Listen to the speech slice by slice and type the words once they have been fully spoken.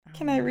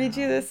Can I read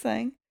you this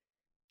thing?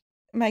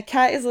 My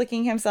cat is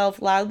licking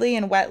himself loudly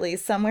and wetly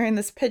somewhere in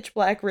this pitch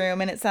black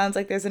room, and it sounds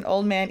like there's an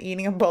old man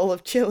eating a bowl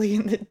of chili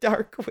in the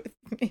dark with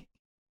me.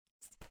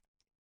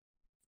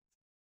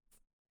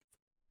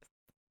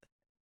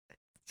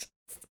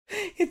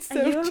 It's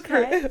so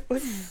true. Okay?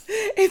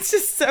 It's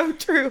just so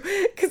true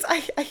because I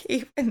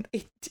hate when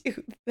they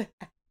do that.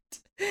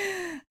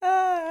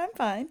 I'm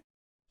fine.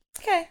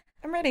 Okay,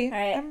 I'm ready. All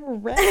right.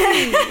 I'm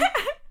ready.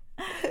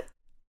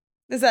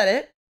 Is that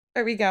it?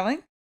 Are we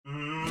going?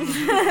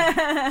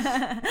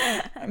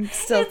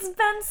 It's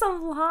been so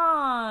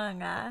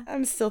long.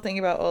 I'm still thinking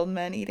about old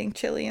men eating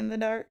chili in the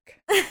dark.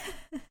 That's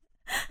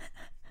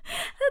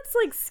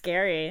like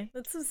scary.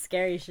 That's some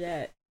scary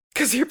shit.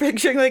 Because you're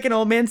picturing like an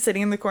old man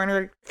sitting in the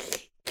corner.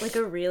 Like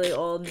a really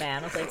old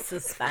man with like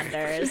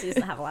suspenders. He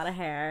doesn't have a lot of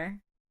hair.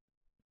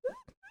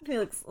 He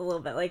looks a little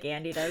bit like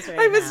Andy does right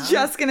now. I was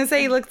just going to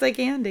say he looks like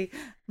Andy.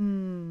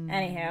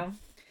 Anywho.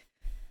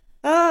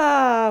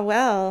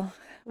 Well,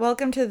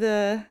 welcome to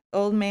the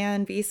Old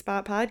Man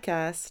V-Spot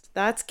podcast.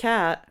 That's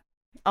Kat.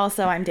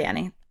 Also, I'm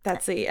Danny.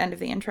 That's the end of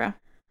the intro.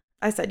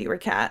 I said you were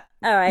Kat.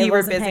 Oh, you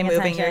were busy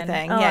moving your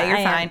thing. Oh, yeah,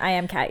 you're fine. I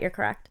am Kat. You're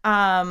correct.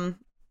 Oh,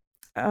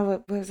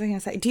 what was I going to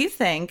say? Do you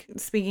think,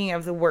 speaking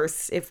of the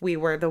worst, if we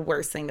were the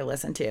worst thing to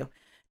listen to,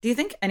 do you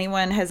think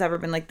anyone has ever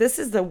been like, this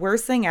is the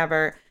worst thing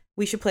ever,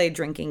 we should play a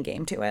drinking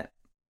game to it?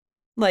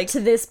 Like to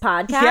this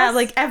podcast? Yeah,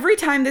 like every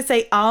time they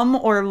say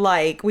or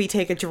like, we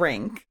take a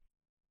drink.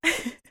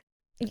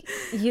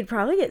 You'd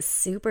probably get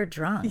super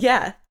drunk.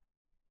 Yeah.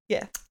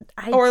 Yeah.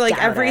 Or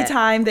like every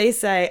time they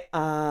say,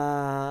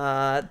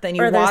 then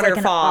you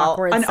waterfall,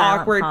 like an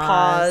awkward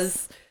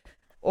pause.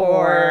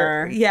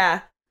 Or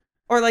yeah.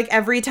 Or like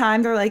every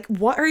time they're like,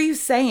 what are you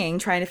saying?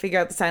 Trying to figure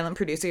out the silent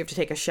producer, you have to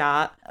take a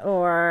shot.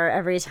 Or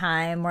every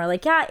time we're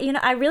like, yeah,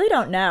 I really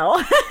don't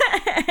know.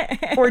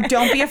 Or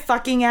don't be a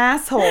fucking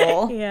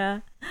asshole.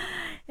 Yeah.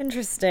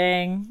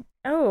 Interesting.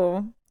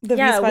 Oh. The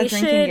yeah, we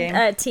should game.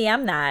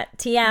 TM that.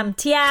 TM.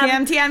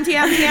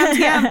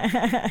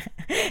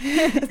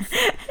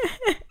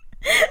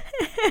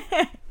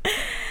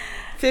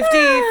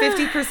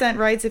 50%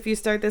 rights if you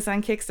start this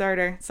on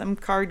Kickstarter. Some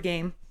card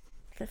game.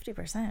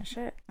 50%,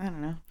 shit. I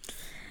don't know.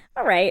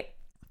 All right.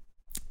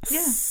 Yeah.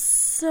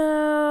 So,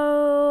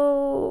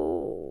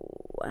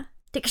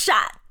 take a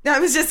shot. I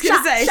was just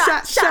going to say,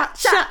 shots.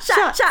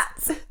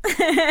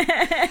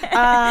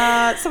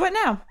 So what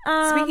now?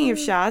 Speaking of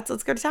shots,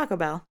 let's go to Taco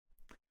Bell.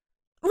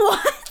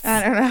 What?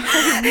 I don't know.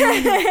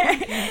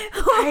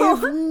 I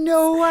have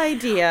no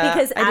idea.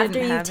 Because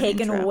after you've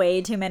taken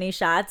way too many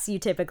shots, you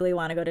typically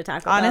want to go to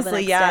Taco Bell.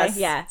 Honestly, yes.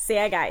 Day. Yeah. See,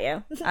 I got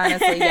you.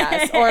 Honestly,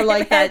 yes. Or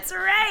like that. That's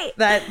right.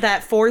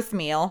 That fourth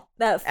meal.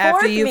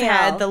 After you've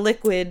had the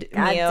liquid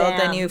meal,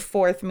 then you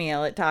fourth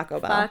meal at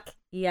Taco Bell. Fuck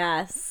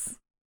yes.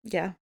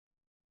 Yeah.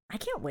 I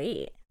can't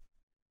wait.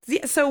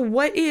 Yeah, so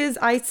what is,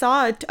 I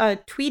saw a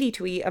tweet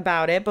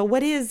about it, but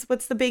what's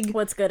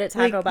good at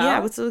Taco Bell? Yeah,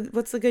 what's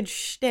the good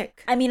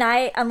shtick? I mean,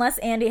 unless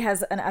Andy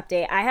has an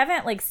update, I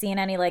haven't like seen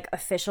any like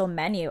official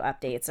menu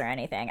updates or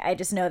anything. I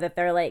just know that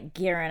they're like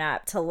gearing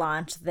up to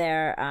launch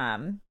their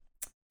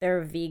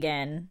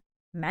vegan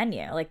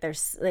menu. Like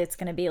it's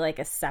going to be like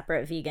a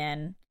separate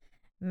vegan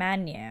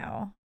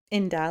menu.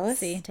 In Dallas?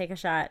 See, take a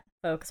shot,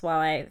 folks,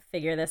 while I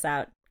figure this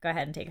out. Go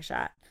ahead and take a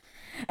shot.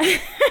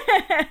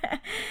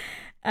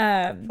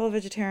 Full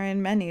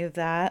vegetarian menu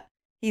that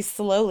he's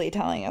slowly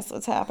telling us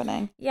what's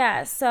happening.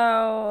 Yeah,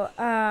 so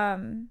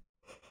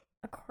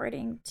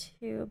according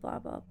to blah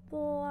blah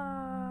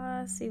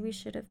blah, see, we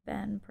should have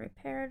been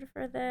prepared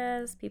for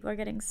this. People are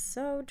getting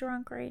so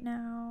drunk right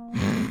now.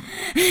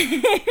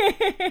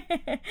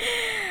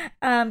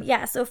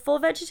 Yeah, so full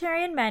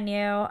vegetarian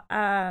menu.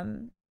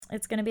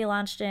 It's going to be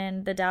launched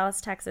in the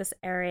Dallas, Texas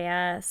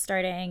area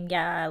starting,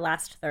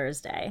 last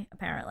Thursday,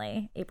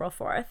 apparently, April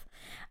 4th.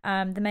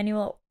 The menu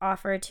will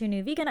offer 2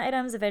 new vegan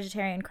items, a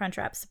vegetarian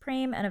Crunchwrap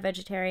Supreme and a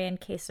vegetarian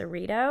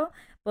quesarito,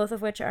 both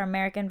of which are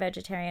American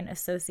Vegetarian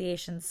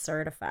Association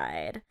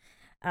certified.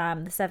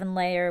 The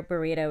 7-layer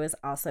burrito is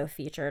also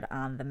featured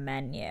on the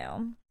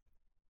menu.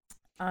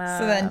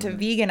 So then to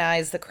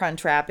veganize the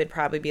Crunchwrap, it'd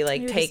probably be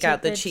like take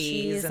out the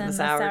cheese and the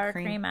sour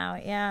cream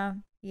out, yeah.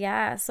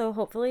 Yeah, so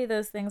hopefully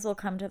those things will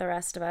come to the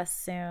rest of us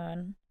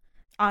soon.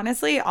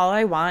 Honestly, all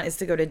I want is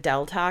to go to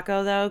Del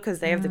Taco, though, because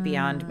they have the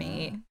Beyond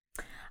Meat.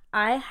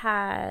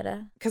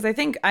 Because I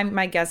think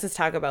my guess is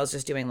Taco Bell's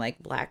just doing like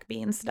black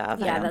bean stuff.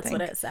 Yeah, that's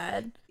what it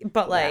said.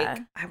 But like,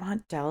 I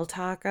want Del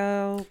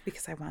Taco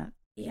because I want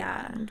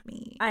Beyond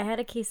Meat. I had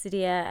a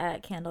quesadilla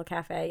at Candle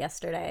Cafe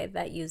yesterday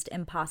that used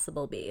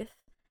Impossible beef.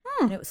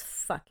 And it was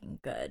fucking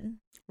good.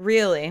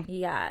 Really?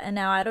 Yeah. And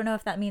now I don't know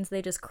if that means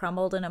they just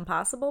crumbled an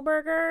Impossible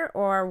burger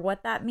or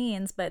what that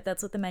means, but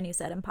that's what the menu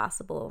said.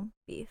 Impossible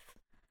beef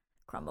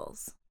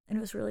crumbles. And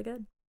it was really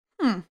good.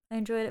 I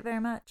enjoyed it very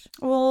much.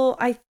 Well,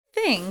 I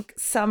think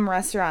some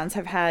restaurants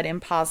have had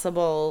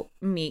Impossible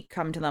meat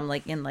come to them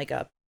like in like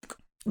a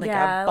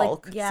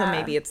bulk. So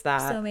maybe it's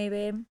that. So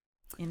maybe.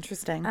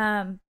 Interesting.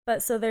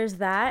 But so there's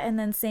that, and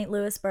then St.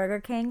 Louis Burger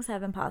Kings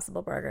have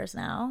Impossible burgers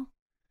now.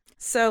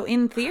 So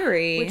in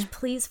theory, which,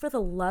 please, for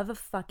the love of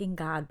fucking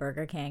God,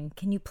 Burger King,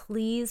 can you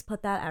please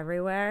put that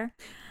everywhere?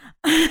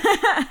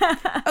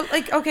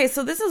 Like, okay,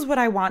 so this is what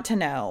I want to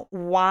know.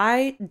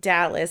 Why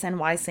Dallas and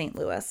why St.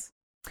 Louis?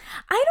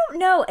 I don't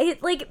know.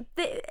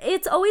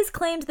 It's always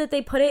claimed that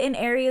they put it in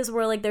areas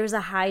where like there's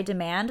a high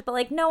demand, but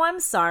like, no, I'm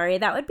sorry.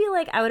 That would be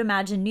like, I would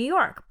imagine New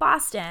York,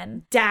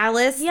 Boston,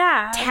 Dallas,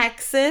 yeah,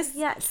 Texas,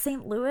 yeah,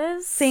 St.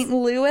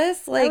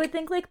 Louis. Like, I would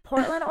think like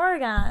Portland,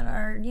 Oregon,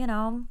 or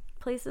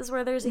places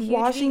where there's a huge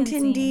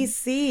Washington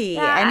D.C.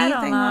 Yeah, anything,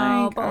 I don't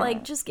know, like, but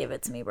like, just give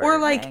it to me, Burger or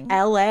like King.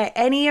 L.A.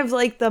 Any of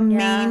like the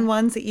main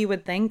ones that you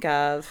would think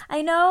of.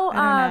 I know.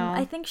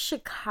 I think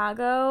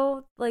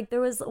Chicago. Like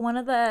there was one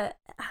of the.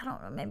 I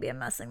don't know. Maybe I'm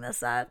messing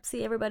this up.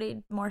 See,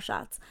 everybody, more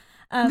shots.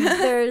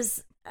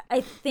 There's.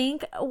 I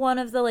think one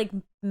of the like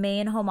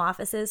main home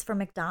offices for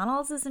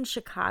McDonald's is in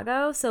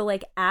Chicago. So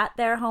like at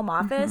their home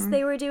office,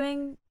 they were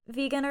doing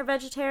vegan or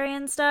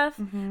vegetarian stuff,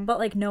 but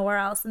like nowhere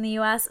else in the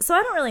US. So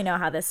I don't really know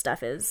how this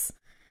stuff is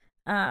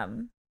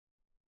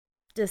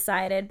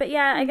decided. But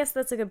yeah, I guess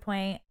that's a good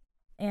point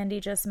Andy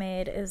just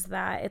made, is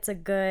that it's a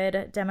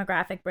good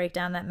demographic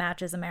breakdown that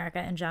matches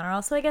America in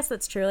general. So I guess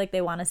that's true. Like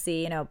they want to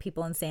see,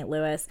 people in St.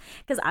 Louis,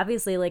 because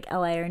obviously like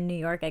LA or New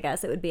York, I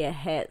guess it would be a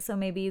hit. So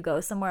maybe you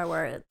go somewhere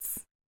where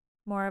it's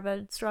more of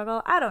a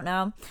struggle. I don't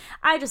know.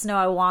 I just know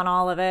I want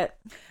all of it.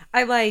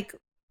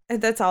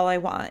 That's all I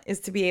want,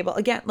 is to be able,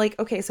 again, like,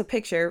 okay, so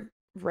picture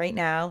right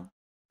now,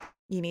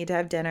 you need to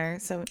have dinner.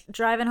 So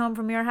driving home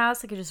from your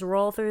house, I could just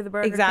roll through the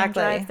Burger King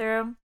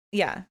drive-thru.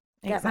 Yeah.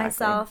 Get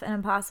myself an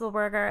Impossible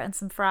Burger and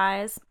some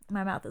fries.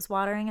 My mouth is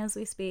watering as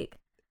we speak.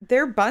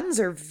 Their buns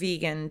are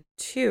vegan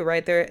too,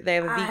 right? They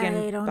have a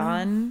vegan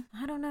bun.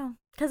 I don't know.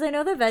 Because I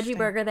know the veggie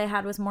burger they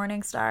had was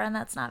Morningstar, and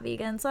that's not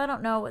vegan. So I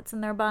don't know what's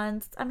in their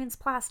buns. I mean, it's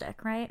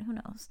plastic, right? Who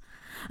knows?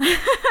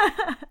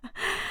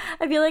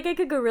 I feel like I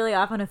could go really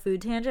off on a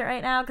food tangent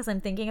right now because I'm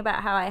thinking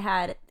about how I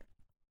had...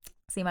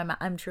 See,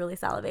 I'm truly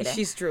salivating.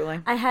 She's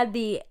drooling. I had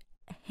the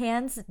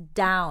hands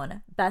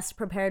down best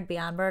prepared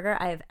Beyond Burger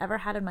I have ever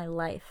had in my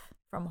life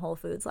from Whole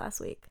Foods last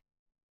week.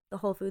 The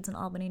Whole Foods in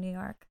Albany, New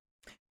York.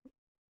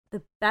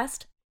 The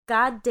best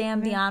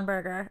goddamn Beyond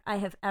Burger I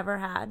have ever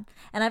had.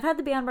 And I've had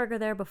the Beyond Burger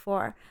there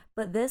before,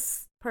 but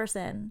this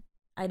person,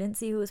 I didn't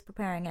see who was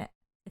preparing it.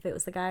 If it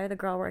was the guy or the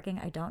girl working,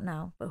 I don't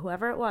know. But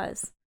whoever it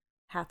was,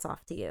 hats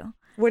off to you.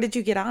 What did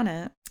you get on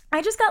it?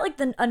 I just got like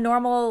a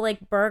normal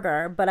like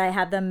burger, but I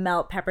had them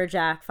melt pepper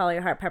jack, follow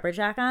your heart pepper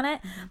jack on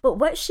it. But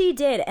what she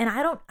did, and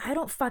I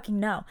don't fucking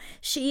know.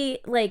 She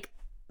like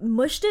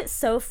mushed it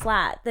so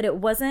flat that it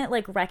wasn't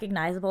like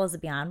recognizable as a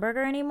Beyond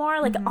Burger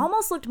anymore. Like it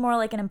almost looked more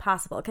like an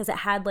Impossible because it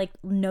had like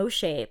no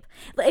shape.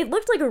 It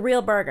looked like a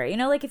real burger.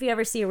 Like if you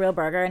ever see a real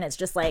burger and it's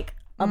just like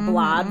a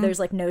blob, there's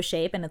like no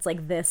shape and it's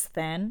like this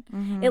thin.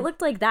 It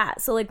looked like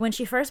that. So like when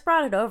she first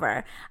brought it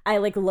over, I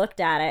like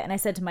looked at it and I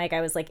said to Mike, I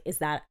was like, is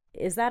that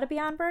a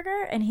Beyond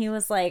Burger? And he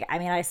was like, I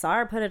mean, I saw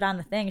her put it on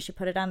the thing. She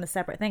put it on the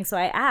separate thing. So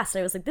I asked,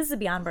 I was like, this is a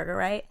Beyond Burger,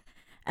 right?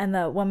 And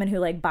the woman who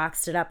like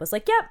boxed it up was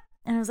like, yep.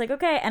 And I was like,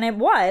 okay. And it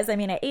was, I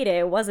mean, I ate it.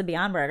 It was a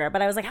Beyond Burger.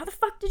 But I was like, how the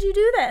fuck did you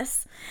do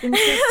this? It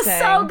was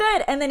so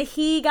good. And then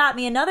he got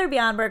me another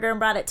Beyond Burger and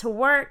brought it to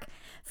work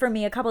for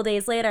me a couple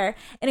days later.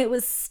 And it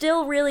was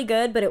still really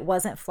good, but it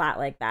wasn't flat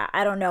like that.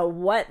 I don't know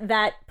what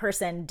that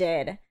person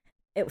did.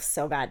 It was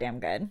so goddamn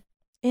good.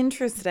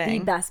 Interesting.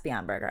 The best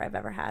Beyond Burger I've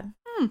ever had.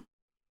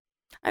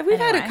 We've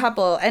had a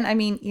couple. And I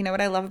mean, you know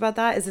what I love about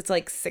that is it's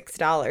like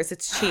 $6.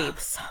 It's cheap.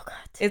 So good.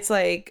 It's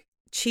like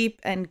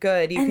cheap and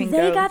good.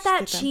 They got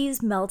that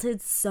cheese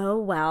melted so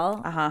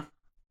well.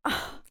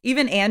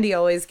 Even Andy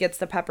always gets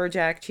the pepper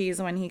jack cheese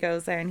when he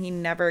goes there, and he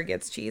never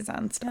gets cheese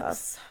on stuff. That's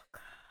so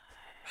good.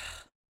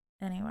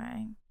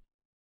 Anyway,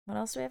 what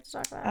else do we have to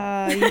talk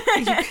about?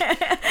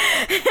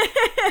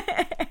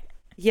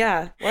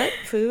 Yeah. What?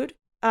 Food?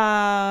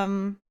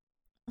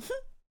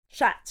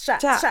 Shots.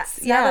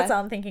 Yeah, that's all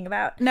I'm thinking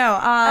about.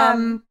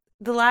 No.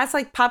 The last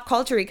like pop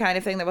culture-y kind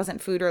of thing that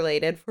wasn't food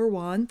related for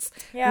once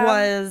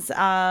was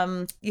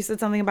you said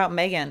something about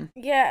Meghan.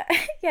 Yeah.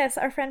 Yes,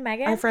 our friend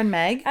Meghan. Our friend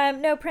Meg.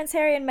 No, Prince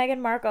Harry and Meghan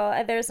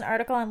Markle. There's an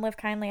article on Live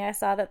Kindly I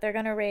saw that they're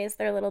going to raise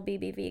their little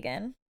BB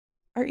vegan.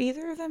 Are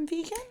either of them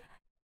vegan?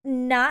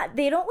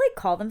 They don't like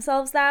call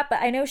themselves that,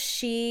 but I know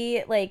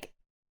she like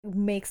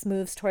makes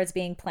moves towards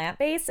being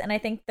plant-based, and I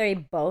think they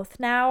both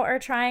now are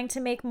trying to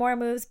make more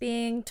moves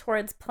being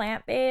towards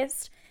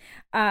plant-based.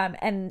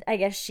 And I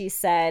guess she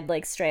said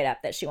like straight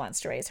up that she wants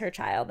to raise her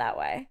child that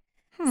way.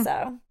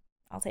 So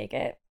I'll take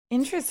it.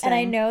 Interesting. And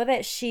I know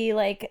that she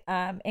like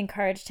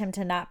encouraged him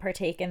to not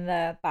partake in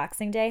the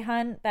Boxing Day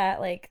hunt that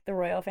like the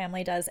royal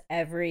family does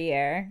every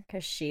year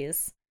because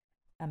she's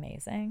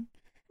amazing.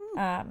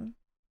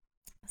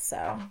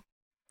 So,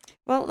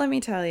 well, let me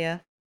tell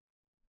you,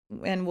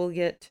 and we'll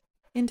get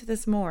into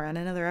this more on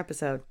another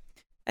episode.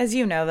 As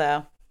you know,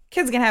 though,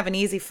 kid's gonna have an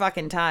easy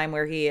fucking time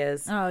where he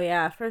is. Oh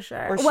yeah, for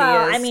sure. Or she is.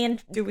 I mean,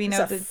 do we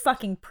know the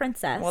fucking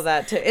princess? Well,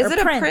 that too. Is it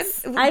a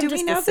prince? Do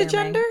we know the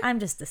gender? I'm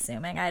just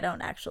assuming. I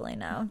don't actually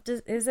know.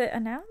 Is it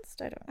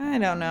announced? I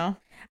don't know.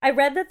 I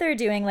read that they're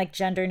doing like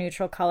gender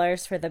neutral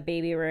colors for the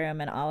baby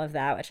room and all of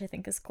that, which I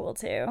think is cool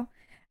too.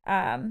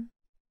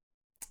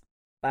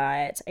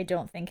 But I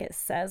don't think it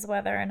says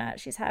whether or not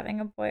she's having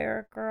a boy or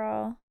a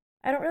girl.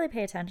 I don't really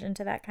pay attention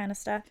to that kind of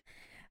stuff.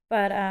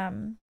 But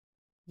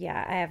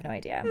yeah, I have no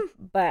idea.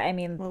 But I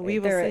mean,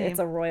 it's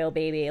a royal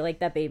baby. Like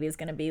that baby is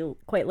going to be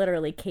quite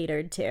literally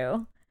catered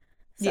to.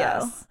 So.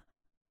 Yes.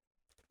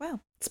 Wow.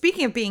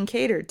 Speaking of being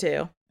catered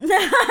to,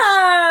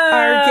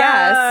 our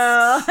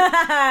guest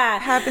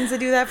happens to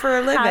do that for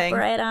a living. Hop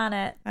right on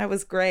it. That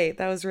was great.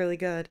 That was really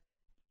good.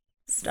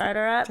 Start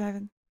her up.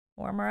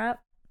 Warm her up.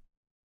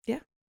 Yeah.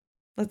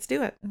 Let's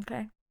do it.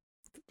 Okay.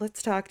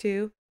 Let's talk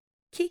to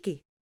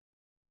KiKi,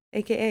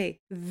 a.k.a.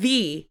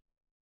 the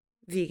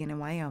vegan in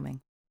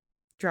Wyoming.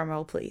 Drum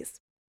roll, please.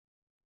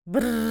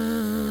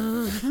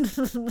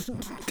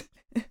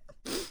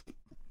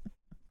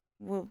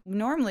 Well,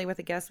 normally with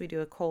a guest, we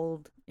do a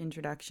cold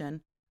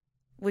introduction,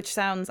 which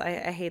sounds,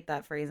 I hate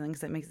that phrasing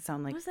because it makes it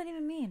sound like. What does that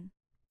even mean?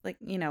 Like,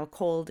 a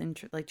cold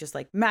intro, like just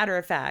like matter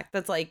of fact.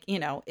 That's like,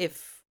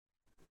 if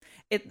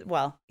it,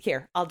 well,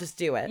 here, I'll just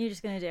do it. You're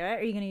just going to do it? Or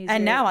are you going to use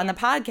And now on the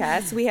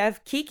podcast, we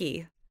have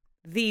KiKi,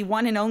 the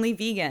one and only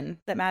vegan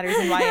that matters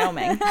in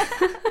Wyoming.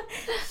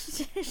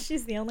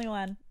 She's the only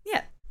one.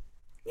 Yeah.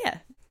 Yeah.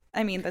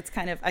 I mean, that's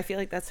kind of, I feel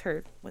like that's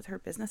what her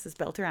business is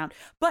built around.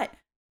 But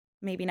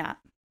maybe not.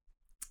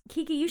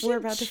 KiKi, you should. We're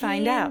about to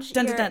find out.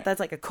 Dun, dun, dun. That's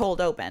like a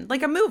cold open.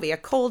 Like a movie, a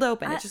cold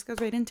open. It just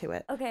goes right into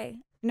it. Okay.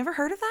 You never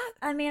heard of that?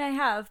 I mean, I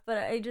have, but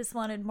I just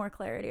wanted more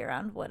clarity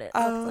around what it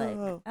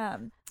looked like.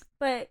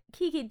 But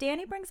KiKi,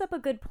 Danny brings up a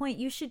good point.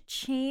 You should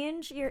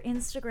change your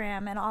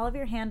Instagram and all of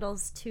your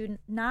handles to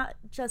not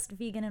just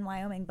vegan in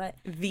Wyoming, but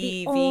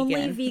the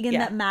only vegan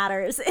that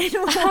matters in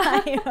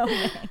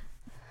Wyoming.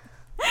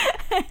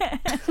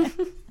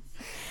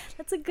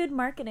 That's a good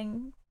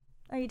marketing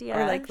idea.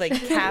 Or like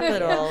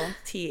capital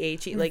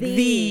THE, like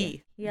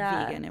the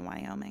vegan in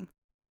Wyoming.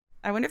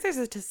 I wonder if there's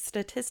a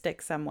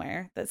statistic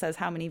somewhere that says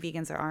how many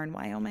vegans there are in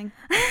Wyoming.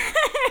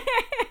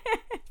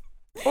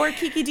 Or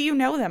KiKi, do you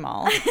know them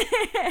all?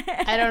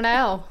 I don't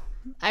know.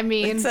 I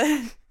mean,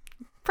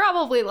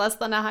 probably less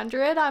than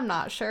 100. I'm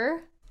not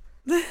sure.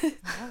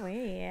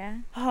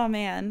 Oh,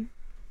 man.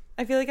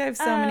 I feel like I have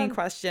so many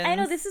questions. I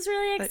know, this is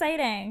really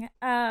exciting.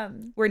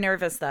 We're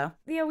nervous, though.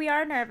 Yeah, we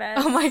are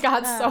nervous. Oh, my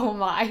God, so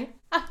am I.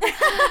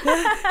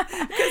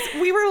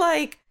 Because we were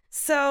like,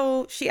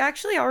 so she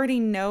actually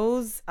already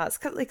knows us.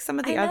 Cause like some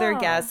of the other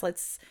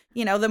guests,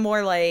 the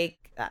more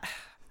like...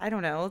 I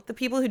don't know, the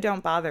people who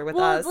don't bother with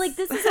us. Like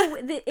this is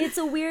it's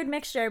a weird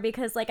mixture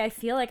because like I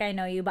feel like I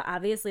know you, but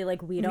obviously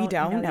like we don't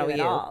know you at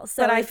all.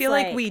 So but I feel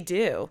like we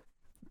do.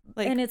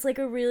 Like, and it's like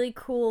a really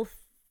cool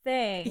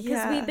thing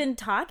because we've been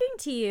talking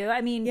to you. I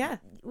mean,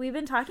 we've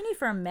been talking to you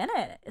for a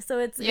minute, so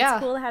it's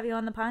cool to have you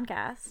on the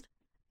podcast.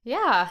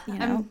 Yeah,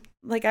 I'm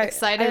like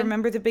excited. I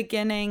remember the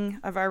beginning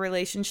of our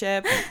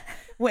relationship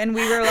when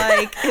we were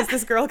like, "Is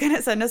this girl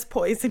gonna send us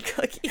poison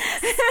cookies?"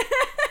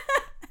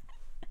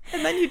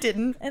 And then you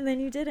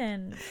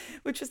didn't.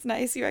 Which was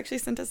nice. You actually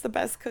sent us the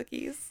best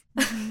cookies.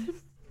 Mm-hmm.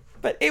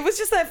 But it was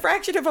just that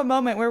fraction of a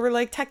moment where we're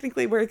like,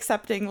 technically we're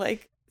accepting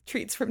like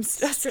treats from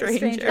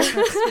strangers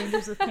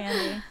with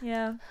candy.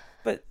 Yeah.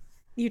 But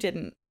you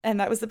didn't. And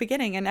that was the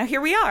beginning. And now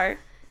here we are.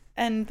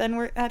 And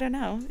then I don't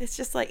know. It's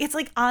just like, it's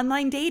like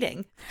online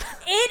dating.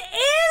 It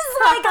is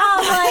like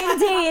online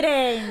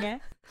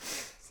dating.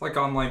 It's like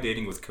online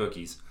dating with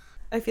cookies.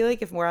 I feel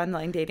like if more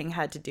online dating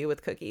had to do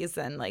with cookies,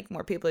 then like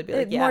more people would be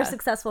like, more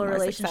successful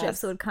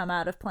relationships would come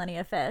out of Plenty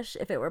of Fish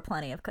if it were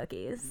Plenty of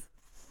Cookies.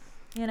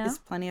 You know? Is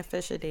Plenty of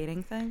Fish a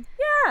dating thing?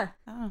 Yeah.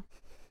 Oh.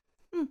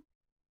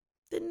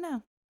 Didn't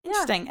know.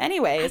 Interesting. Yeah.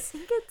 Anyways. I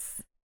think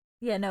it's...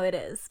 Yeah, no, it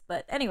is.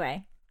 But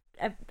anyway,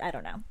 I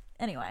don't know.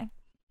 Anyway.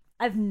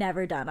 I've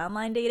never done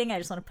online dating. I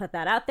just want to put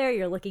that out there.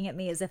 You're looking at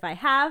me as if I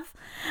have.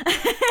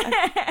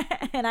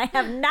 And I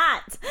have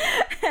not.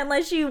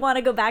 Unless you want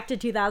to go back to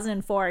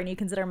 2004 and you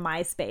consider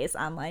MySpace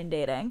online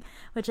dating,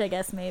 which I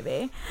guess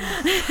maybe.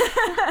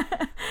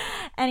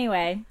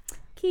 Anyway,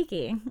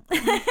 KiKi.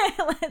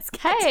 Let's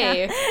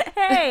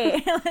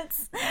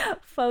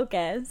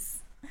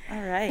focus.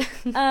 All right.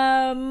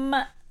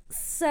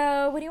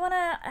 So what do you want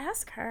to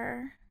ask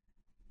her?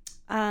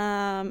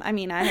 I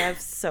mean, I have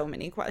so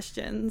many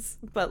questions,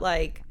 but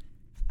like,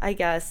 I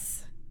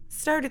guess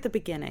start at the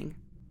beginning.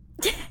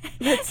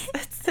 That's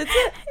it.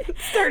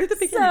 Start at the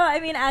beginning. So, I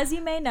mean, as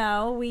you may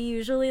know, we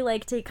usually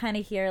like to kind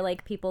of hear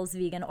like people's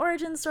vegan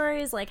origin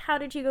stories. Like, how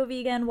did you go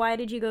vegan? Why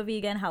did you go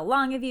vegan? How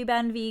long have you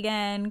been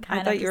vegan?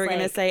 I thought you were going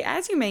to say,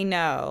 as you may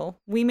know,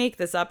 we make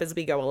this up as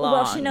we go along.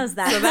 Well, she knows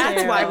that. So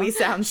that's why we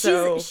sound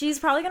so... She's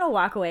probably going to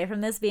walk away from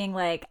this being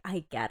like,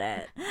 I get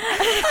it.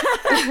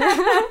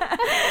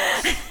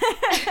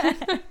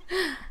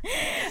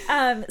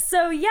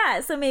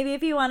 So maybe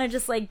if you want to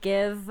just like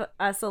give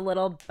us a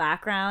little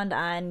background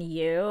on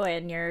you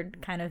and your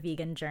kind of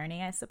vegan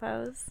journey, I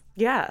suppose.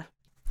 Yeah.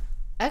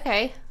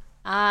 Okay.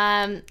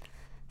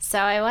 So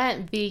I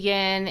went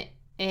vegan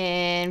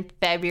in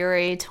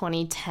February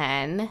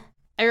 2010.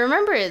 I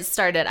remember it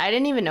started, I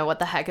didn't even know what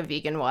the heck a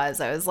vegan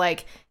was. I was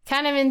like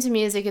kind of into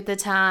music at the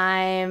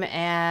time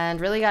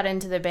and really got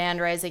into the band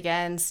Rise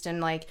Against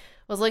and like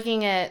was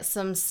looking at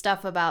some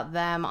stuff about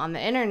them on the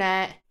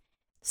internet,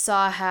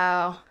 saw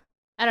how,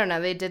 I don't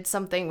know, they did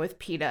something with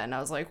PETA and I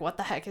was like, what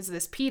the heck is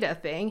this PETA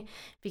thing?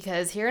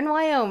 Because here in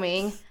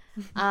Wyoming,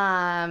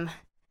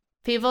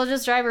 people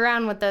just drive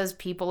around with those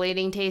people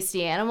eating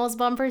tasty animals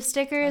bumper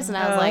stickers and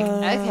I was like,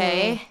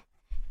 okay.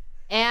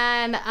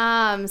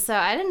 And so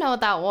I didn't know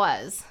what that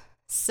was.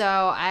 So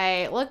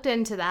I looked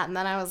into that and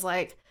then I was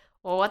like,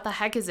 well, what the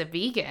heck is a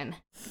vegan?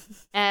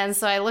 And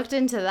so I looked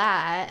into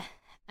that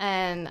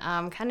and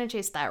kind of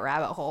chased that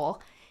rabbit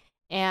hole.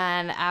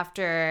 And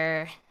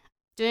after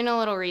doing a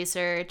little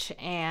research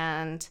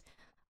and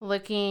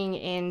looking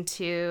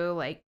into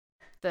like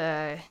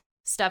the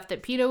stuff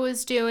that PETA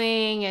was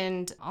doing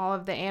and all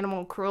of the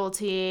animal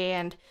cruelty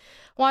and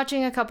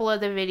watching a couple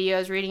of the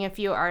videos, reading a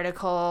few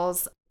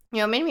articles,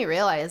 it made me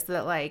realize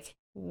that like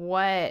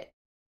what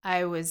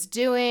I was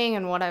doing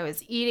and what I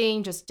was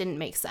eating just didn't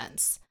make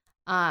sense.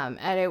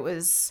 And it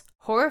was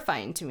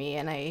horrifying to me.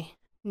 And I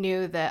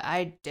knew that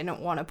I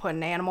didn't want to put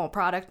an animal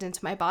product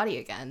into my body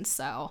again.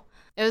 So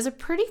it was a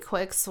pretty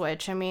quick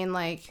switch. I mean,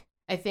 like,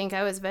 I think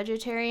I was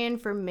vegetarian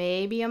for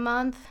maybe a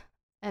month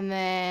and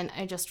then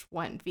I just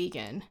went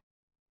vegan.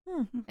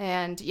 Mm-hmm.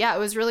 And yeah, it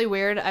was really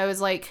weird. I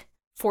was like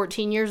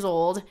 14 years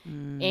old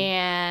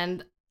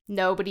and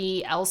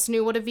nobody else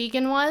knew what a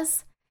vegan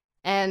was.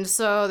 And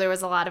so there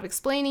was a lot of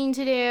explaining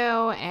to do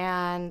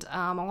and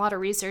a lot of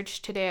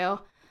research to do.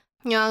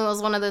 It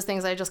was one of those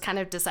things I just kind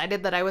of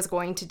decided that I was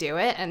going to do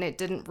it. And it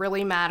didn't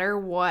really matter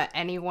what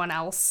anyone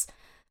else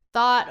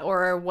thought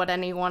or what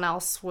anyone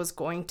else was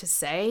going to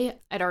say.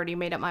 I'd already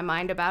made up my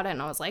mind about it.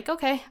 And I was like,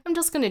 okay, I'm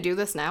just going to do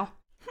this now.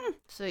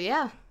 So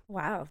yeah.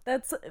 Wow.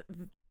 That's,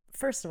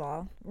 first of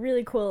all,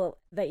 really cool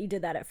that you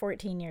did that at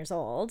 14 years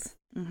old.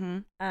 Mm-hmm.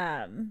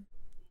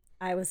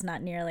 I was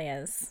not nearly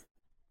as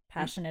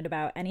passionate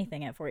about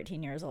anything at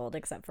 14 years old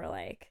except for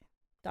like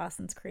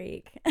Dawson's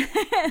Creek.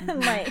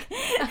 Like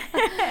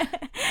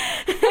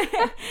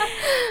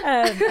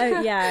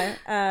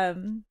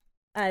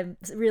I'm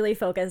really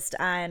focused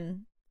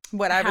on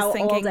what I was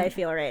thinking. How old I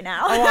feel right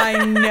now. Oh,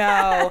 I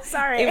know.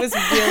 Sorry. It was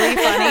really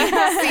funny.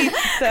 See,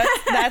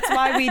 that's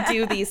why we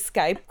do these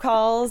Skype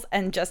calls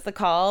and just the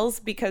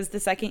calls, because the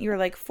second you were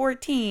like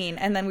 14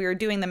 and then we were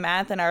doing the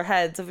math in our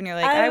heads of when you're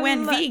like, I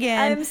went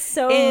vegan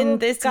in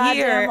this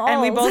year. Old. And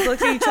we both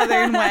looked at each other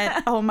and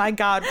went, oh my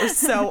God, we're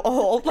so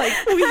old. Like,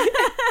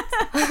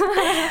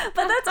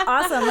 But that's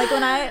awesome. Like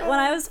when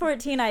I was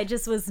 14, I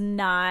just was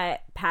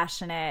not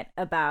passionate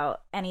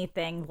about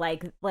anything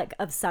like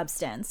of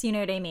substance, you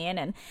know what I mean?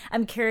 And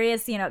I'm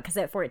curious, because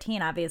at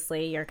 14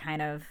 obviously you're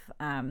kind of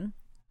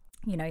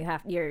you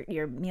have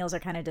your meals are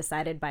kind of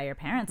decided by your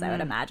parents, I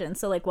would imagine.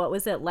 So like what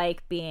was it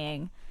like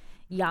being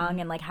young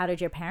and like how did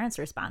your parents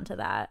respond to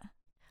that?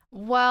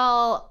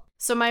 Well,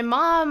 so my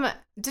mom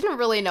didn't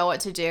really know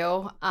what to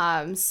do,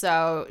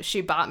 so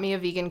she bought me a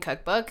vegan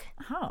cookbook.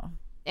 Oh.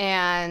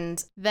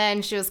 And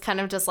then she was kind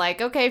of just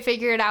like, okay,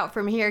 figure it out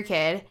from here,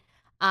 kid.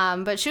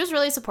 But she was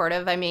really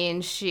supportive. I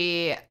mean,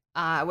 she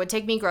would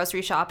take me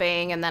grocery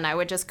shopping and then I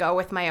would just go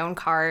with my own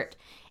cart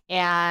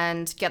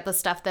and get the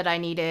stuff that I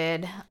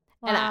needed.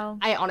 Wow. And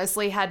I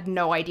honestly had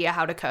no idea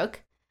how to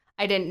cook.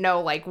 I didn't know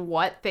like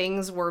what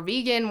things were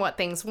vegan, what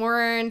things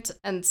weren't.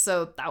 And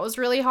so that was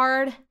really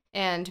hard.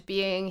 And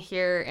being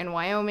here in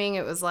Wyoming,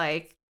 it was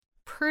like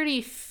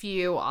pretty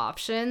few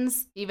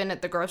options, even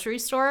at the grocery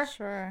store.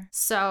 Sure.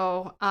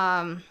 So,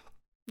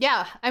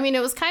 yeah, I mean,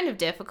 it was kind of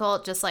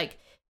difficult just like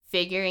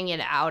figuring it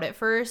out at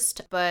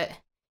first, but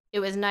it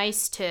was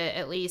nice to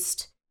at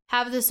least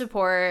have the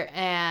support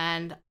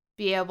and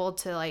be able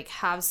to like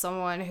have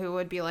someone who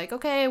would be like,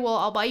 okay, well,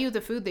 I'll buy you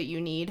the food that you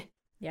need.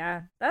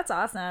 Yeah, that's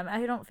awesome.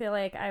 I don't feel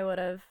like I would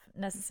have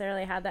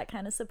necessarily had that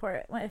kind of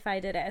support if I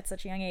did it at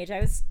such a young age.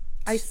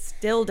 I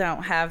still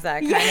don't have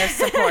that kind of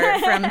support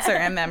from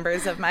certain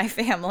members of my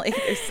family.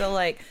 They're still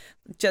like,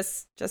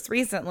 just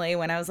recently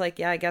when I was like,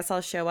 yeah, I guess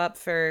I'll show up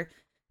for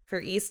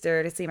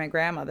Easter to see my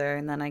grandmother.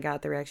 And then I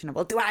got the reaction of,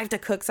 well, do I have to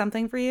cook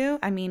something for you?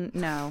 I mean,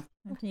 no.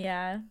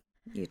 Yeah.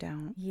 You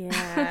don't.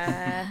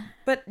 Yeah.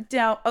 But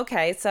no,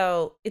 okay,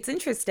 so it's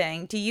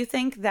interesting. Do you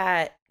think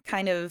that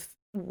kind of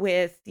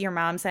with your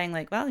mom saying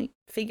like, well,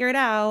 figure it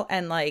out,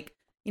 and like,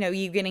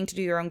 you getting to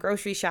do your own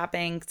grocery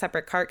shopping,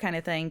 separate cart kind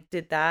of thing,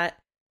 did that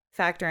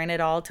factor in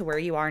at all to where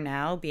you are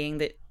now, being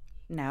that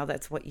now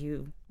that's what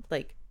you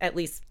like at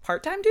least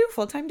part-time do,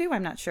 full-time do?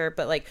 I'm not sure,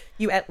 but like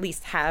you at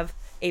least have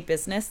a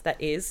business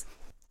that is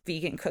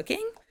vegan cooking.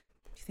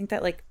 Do you think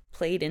that like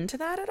played into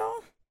that at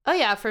all? Oh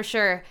yeah, for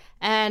sure.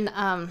 And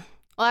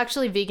well,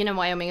 actually, Vegan in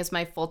Wyoming is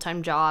my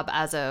full-time job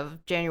as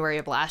of January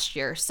of last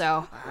year.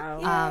 So,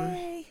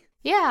 wow.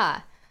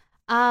 Yeah.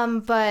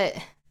 But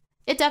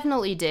it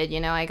definitely did.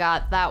 I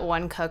got that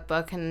one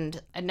cookbook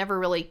and I'd never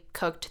really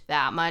cooked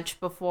that much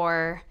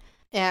before.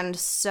 And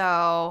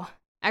so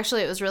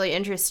Actually, it was really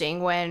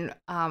interesting when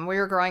we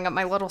were growing up.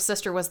 My little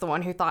sister was the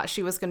one who thought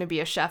she was going to be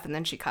a chef, and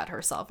then she cut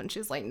herself, and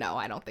she's like, no,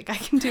 I don't think I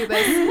can do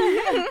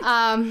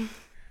this.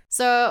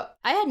 So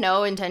I had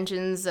no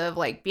intentions of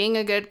like being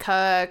a good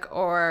cook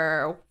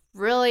or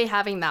really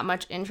having that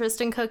much interest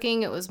in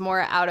cooking. It was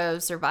more out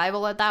of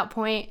survival at that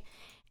point,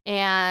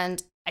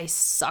 and I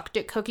sucked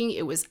at cooking.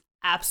 It was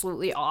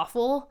absolutely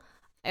awful.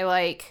 I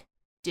like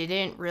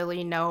didn't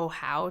really know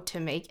how to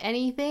make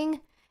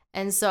anything.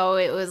 And so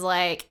it was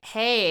like,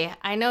 hey,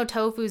 I know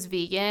tofu's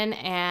vegan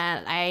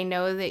and I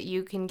know that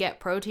you can get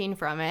protein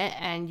from it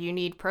and you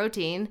need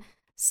protein.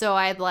 So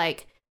I'd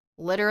like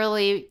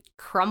literally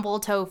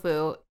crumble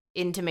tofu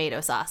in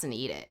tomato sauce and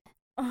eat it.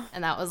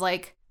 And that was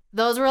like,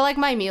 those were like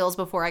my meals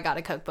before I got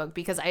a cookbook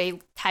because I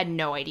had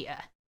no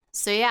idea.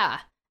 So yeah,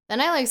 then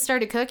I like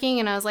started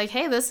cooking and I was like,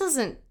 hey, this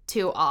isn't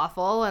too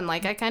awful. And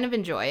like, I kind of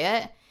enjoy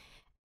it.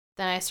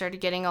 Then I started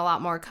getting a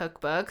lot more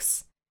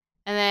cookbooks.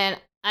 And then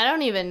I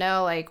don't even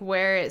know like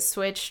where it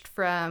switched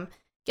from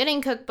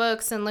getting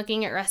cookbooks and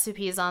looking at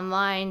recipes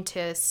online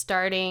to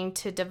starting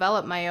to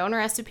develop my own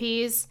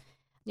recipes.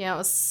 You know, it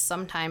was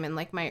sometime in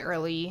like my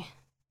early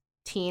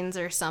teens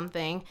or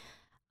something.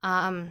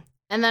 And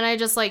then I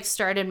just like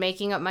started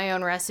making up my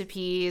own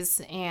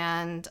recipes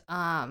and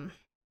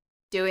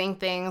doing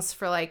things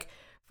for like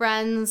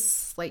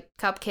friends, like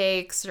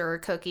cupcakes or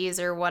cookies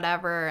or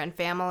whatever, and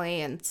family.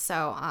 And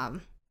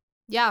so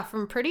yeah,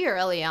 from pretty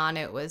early on,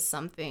 it was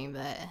something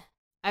that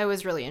I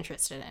was really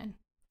interested in.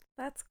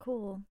 That's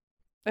cool.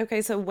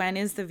 Okay, so when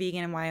is the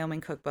Vegan in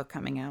Wyoming cookbook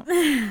coming out?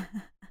 I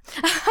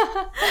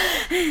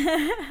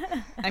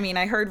mean,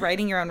 I heard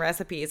writing your own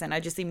recipes, and I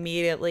just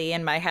immediately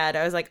in my head,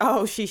 I was like,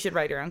 oh, she should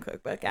write her own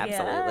cookbook.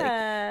 Absolutely.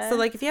 Yeah. So,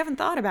 like, if you haven't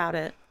thought about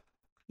it,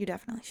 you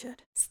definitely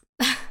should.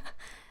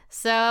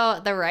 So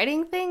the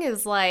writing thing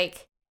is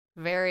like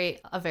a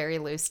very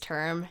loose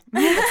term.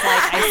 It's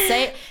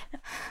like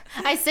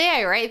I say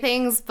I write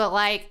things, but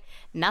like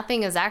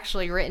nothing is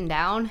actually written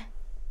down.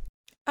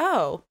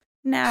 Oh,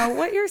 now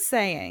what you're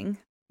saying,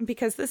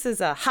 because this is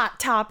a hot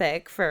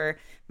topic for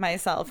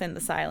myself and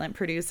the silent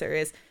producer,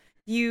 is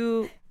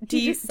he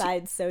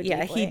sighed so deeply.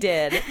 Yeah, he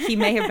did. He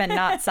may have been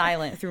not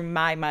silent through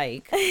my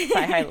mic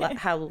by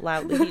how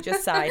loudly he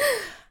just sighed.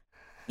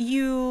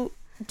 You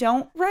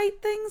don't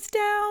write things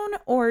down,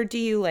 or do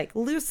you like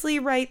loosely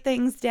write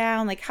things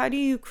down? Like, how do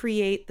you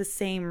create the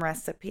same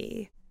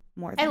recipe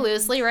more than I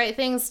loosely write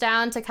things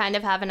down to kind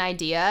of have an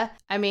idea.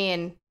 I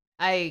mean,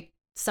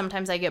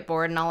 sometimes I get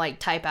bored and I'll like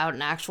type out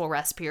an actual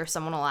recipe, or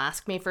someone will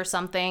ask me for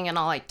something and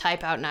I'll like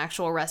type out an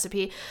actual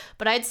recipe.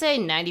 But I'd say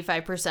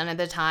 95% of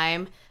the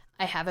time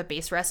I have a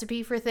base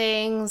recipe for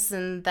things,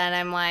 and then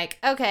I'm like,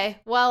 okay,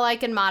 well, I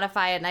can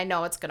modify it and I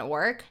know it's gonna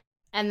work.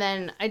 And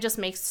then I just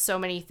make so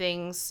many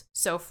things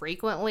so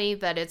frequently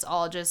that it's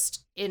all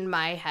just in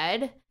my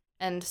head.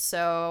 And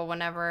so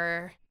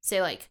whenever,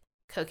 say like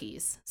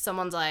cookies,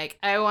 someone's like,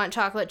 I want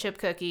chocolate chip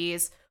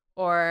cookies,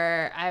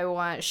 or I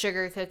want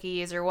sugar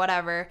cookies, or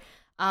whatever.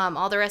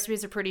 All the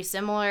recipes are pretty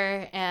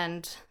similar,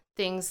 and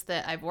things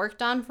that I've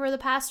worked on for the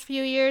past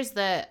few years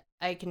that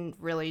I can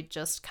really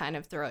just kind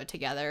of throw it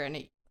together and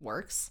it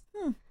works.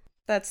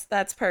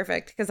 That's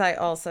perfect, because I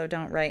also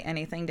don't write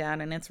anything down,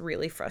 and it's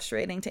really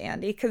frustrating to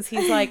Andy because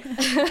he's like,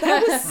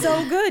 that was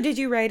so good. Did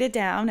you write it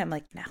down? I'm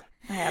like, no,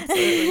 I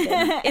absolutely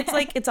didn't. It's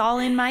like, it's all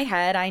in my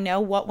head. I know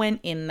what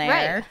went in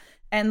there. Right.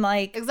 And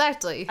like,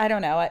 exactly. I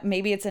don't know,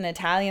 maybe it's an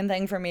Italian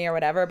thing for me or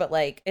whatever, but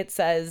like it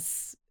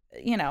says,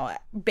 you know,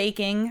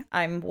 baking,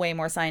 I'm way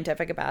more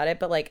scientific about it,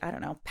 but like, I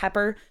don't know,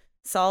 pepper,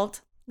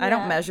 salt. Yeah. I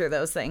don't measure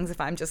those things if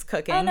I'm just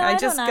cooking. Oh, no, I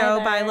just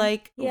go by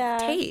like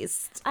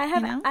taste. I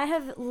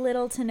have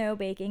little to no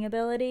baking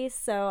ability,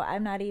 so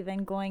I'm not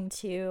even going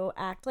to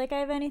act like I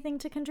have anything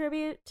to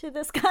contribute to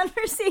this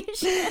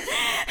conversation.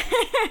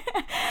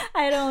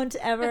 I don't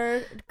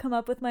ever come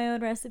up with my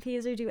own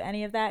recipes or do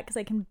any of that because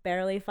I can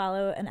barely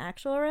follow an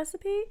actual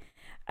recipe.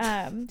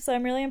 So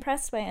I'm really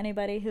impressed by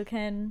anybody who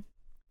can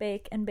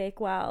bake and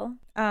bake well.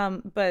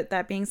 But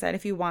that being said,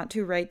 if you want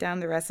to write down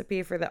the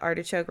recipe for the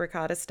artichoke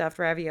ricotta stuffed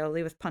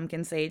ravioli with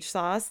pumpkin sage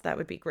sauce, that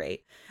would be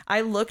great.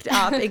 I looked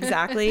up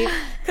exactly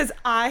because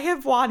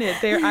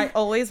I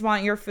always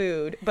want your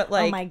food, but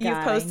like, oh my God,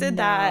 you've posted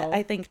that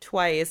I think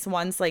twice,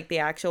 once like the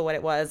actual what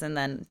it was and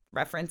then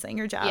referencing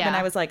your job. Yeah. And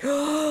I was like,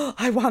 oh,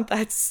 I want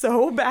that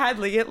so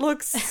badly. It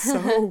looks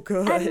so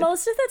good. And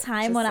most of the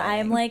time when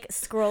I'm like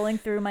scrolling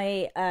through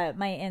my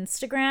my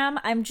Instagram,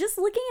 I'm just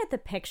looking at the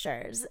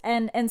pictures.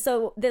 And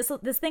so this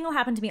thing will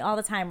happen to me all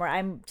the time where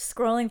I'm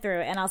scrolling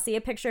through and I'll see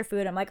a picture of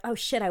food. I'm like, oh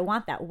shit, I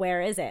want that.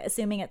 Where is it?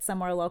 Assuming it's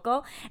somewhere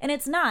local. And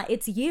it's not.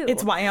 It's you.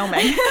 It's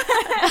Wyoming. And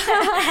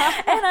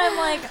I'm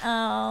like,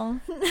 oh,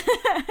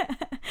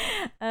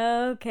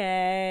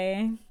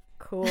 okay,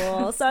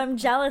 cool. So I'm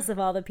jealous of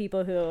all the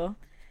people who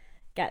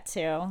get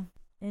to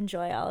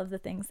enjoy all of the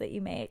things that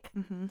you make.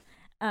 Mm-hmm.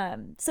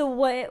 So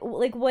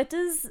what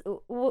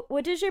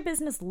does your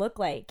business look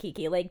like,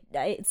 KiKi? Like,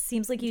 it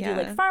seems like you do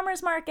like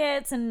farmers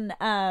markets and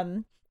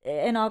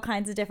and all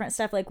kinds of different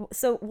stuff. Like,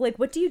 so, like,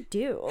 what do you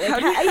do?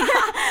 Like,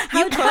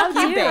 you cook,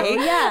 you bake.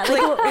 Yeah.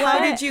 Like, how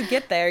did you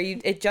get there?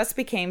 It just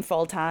became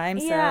full time.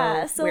 So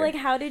yeah. So, like,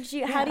 how did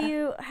you? How do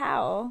you?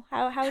 How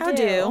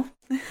do?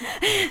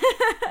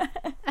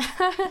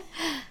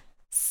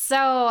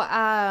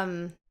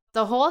 So,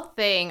 the whole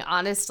thing,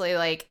 honestly,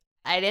 like,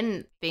 I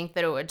didn't think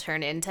that it would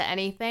turn into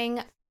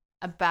anything.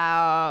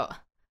 About,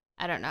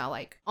 I don't know,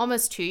 like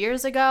almost 2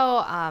 years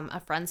ago,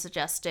 a friend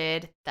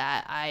suggested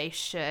that I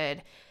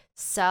should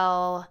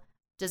sell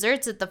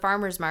desserts at the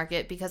farmer's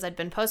market because I'd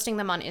been posting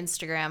them on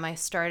Instagram. I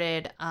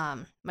started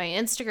my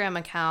Instagram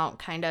account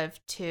kind of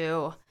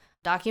to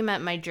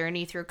document my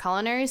journey through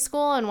culinary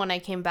school. And when I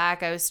came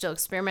back, I was still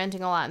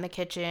experimenting a lot in the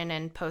kitchen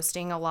and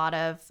posting a lot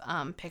of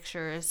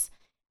pictures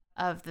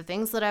of the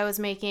things that I was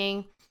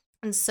making.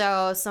 And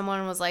so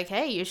someone was like,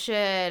 hey, you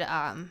should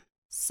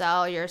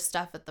sell your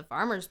stuff at the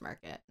farmer's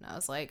market. And I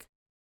was like,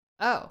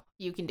 oh,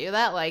 you can do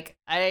that? Like,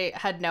 I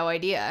had no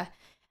idea.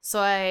 So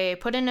I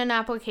put in an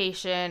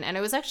application, and it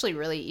was actually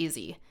really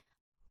easy,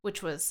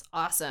 which was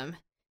awesome.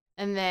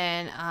 And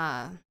then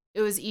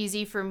it was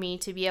easy for me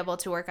to be able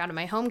to work out of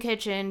my home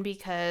kitchen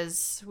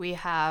because we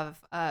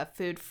have a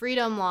food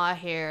freedom law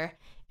here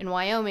in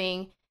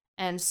Wyoming.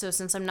 And so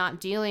since I'm not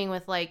dealing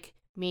with like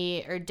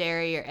meat or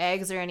dairy or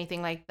eggs or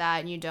anything like that,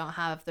 and you don't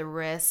have the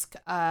risk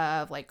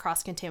of like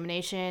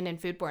cross-contamination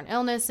and foodborne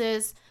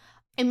illnesses,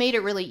 it made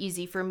it really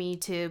easy for me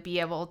to be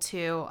able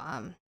to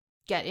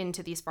get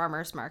into these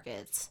farmers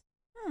markets.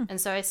 And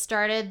so I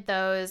started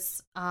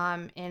those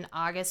in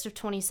August of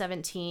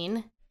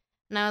 2017.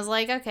 And I was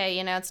like, okay,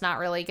 you know, it's not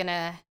really going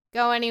to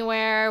go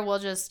anywhere. We'll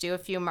just do a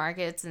few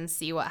markets and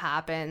see what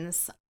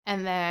happens.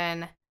 And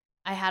then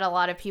I had a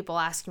lot of people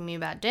asking me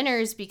about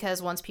dinners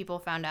because once people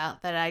found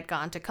out that I'd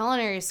gone to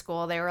culinary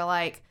school, they were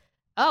like,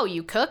 oh,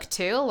 you cook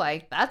too?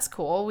 Like, that's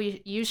cool.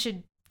 You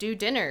should do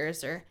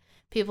dinners. Or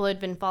people who had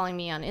been following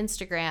me on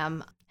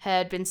Instagram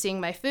had been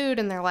seeing my food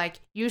and they're like,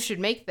 you should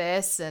make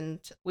this, and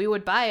we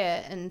would buy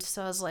it. And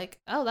so I was like,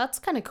 oh, that's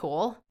kind of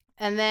cool.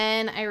 And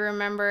then I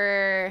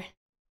remember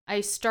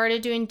I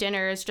started doing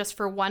dinners just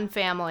for one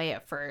family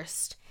at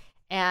first.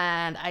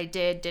 And I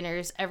did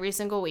dinners every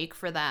single week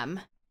for them.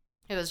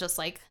 It was just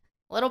like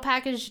little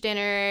packaged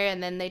dinner,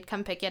 and then they'd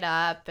come pick it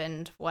up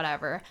and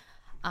whatever.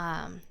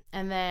 And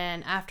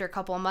then after a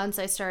couple of months,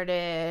 I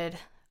started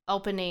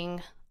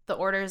opening the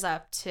orders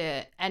up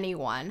to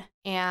anyone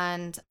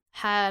and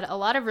had a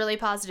lot of really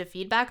positive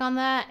feedback on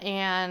that.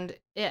 And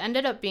it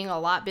ended up being a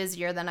lot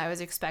busier than I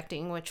was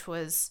expecting, which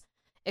was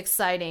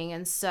exciting.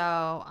 And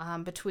so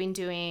between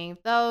doing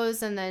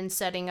those and then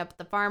setting up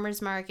the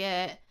farmer's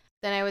market,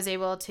 then I was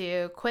able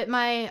to quit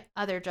my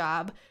other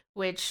job,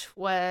 which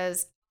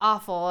was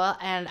awful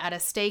and at a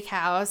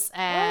steakhouse,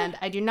 and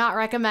I do not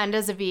recommend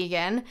as a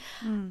vegan.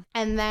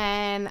 And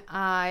then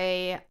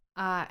I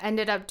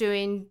ended up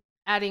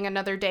adding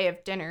another day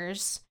of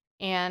dinners,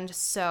 and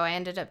so I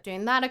ended up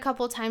doing that a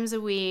couple times a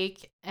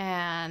week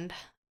and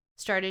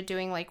started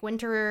doing like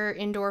winter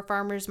indoor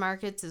farmers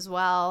markets as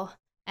well.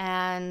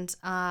 And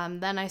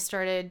then I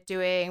started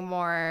doing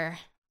more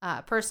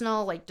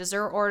personal like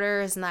dessert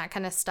orders and that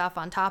kind of stuff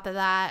on top of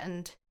that,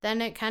 and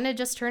then it kind of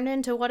just turned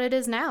into what it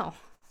is now.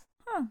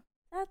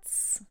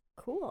 That's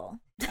cool.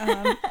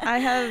 I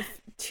have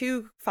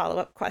two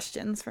follow-up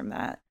questions from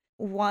that.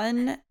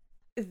 One,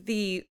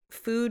 the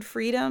food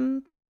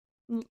freedom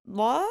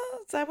law?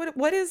 Is that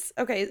what is?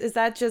 Okay, is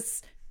that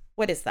just,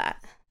 what is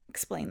that?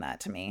 Explain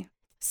that to me.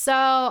 So,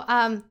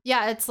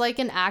 yeah, it's like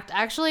an act.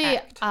 Actually,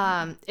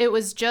 it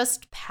was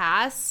just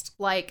passed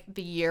like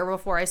the year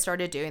before I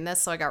started doing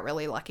this, so I got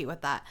really lucky with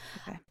that.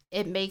 Okay.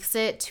 It makes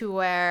it to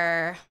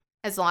where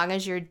as long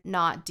as you're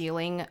not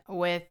dealing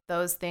with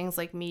those things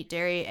like meat,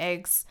 dairy,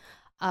 eggs,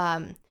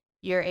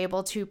 you're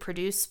able to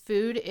produce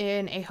food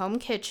in a home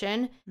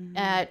kitchen.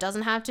 It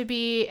doesn't have to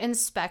be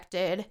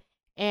inspected.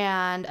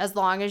 And as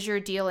long as you're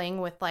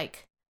dealing with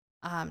like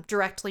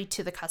directly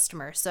to the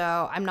customer.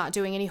 So I'm not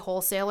doing any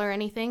wholesale or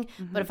anything,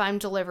 but if I'm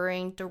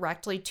delivering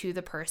directly to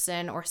the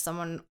person or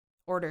someone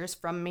orders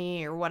from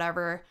me or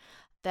whatever,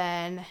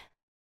 then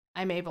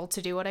I'm able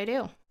to do what I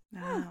do.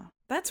 Oh,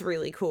 that's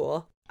really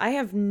cool.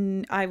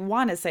 I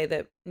want to say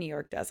that New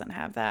York doesn't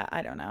have that.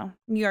 I don't know.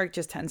 New York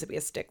just tends to be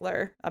a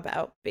stickler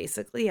about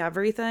basically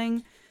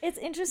everything. It's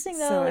interesting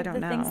though, so like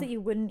the things that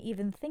you wouldn't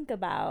even think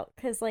about,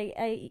 because like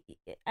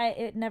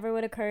it never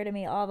would occur to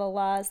me all the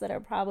laws that are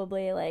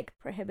probably like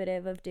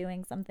prohibitive of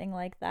doing something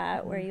like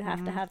that, where you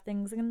have to have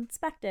things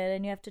inspected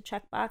and you have to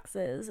check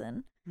boxes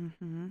and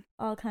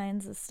all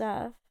kinds of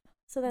stuff.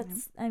 So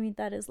that's, I mean,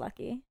 that is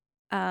lucky.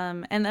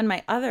 And then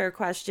my other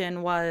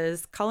question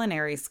was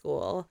culinary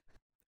school.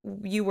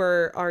 You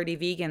were already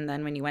vegan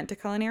then when you went to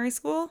culinary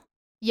school?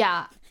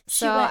 Yeah.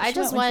 So I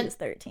just went. She was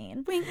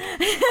 13. Wink.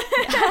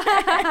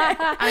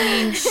 I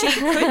mean, she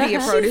could be a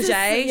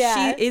protege.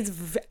 Yeah. She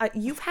is.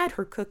 You've had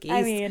her cookies.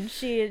 I mean,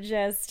 she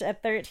just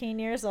at 13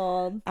 years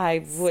old.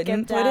 I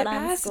wouldn't put it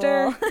past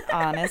her,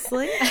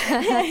 honestly.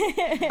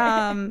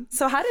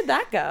 So how did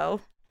that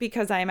go?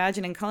 Because I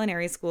imagine in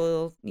culinary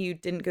school, you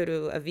didn't go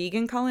to a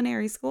vegan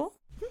culinary school.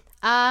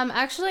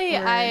 Actually,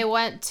 I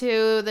went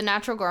to the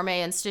Natural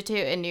Gourmet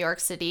Institute in New York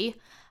City.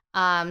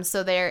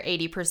 So they're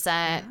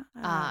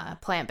 80%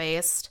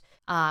 plant-based,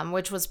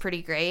 which was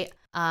pretty great.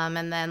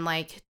 And then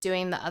like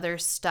doing the other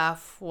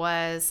stuff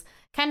was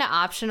kind of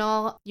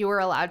optional. You were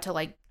allowed to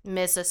like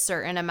miss a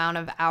certain amount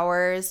of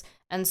hours.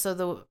 And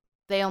so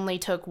they only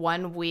took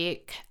 1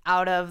 week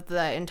out of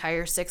the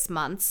entire 6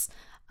 months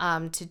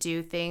to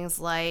do things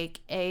like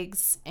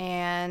eggs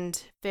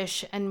and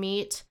fish and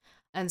meat.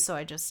 And so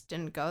I just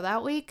didn't go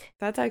that week.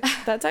 That's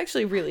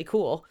actually really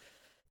cool.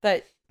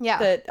 That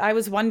I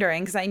was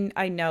wondering, because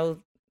I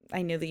knew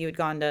that you had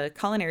gone to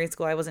culinary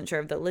school. I wasn't sure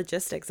of the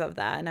logistics of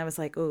that. And I was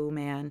like, oh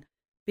man,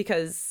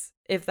 because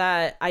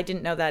I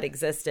didn't know that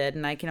existed.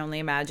 And I can only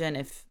imagine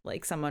if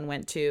like someone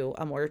went to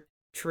a more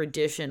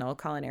traditional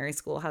culinary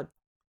school, how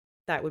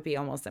that would be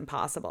almost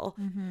impossible.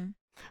 Mm-hmm.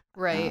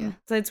 Right.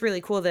 So it's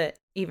really cool that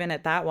even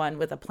at that one,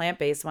 with a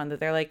plant-based one, that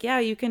they're like, yeah,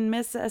 you can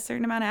miss a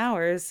certain amount of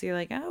hours. So you're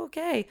like, oh,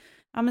 okay,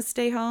 I'm going to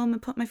stay home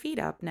and put my feet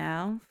up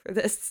now for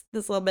this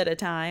little bit of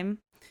time.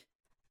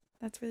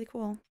 That's really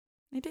cool.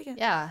 I dig it.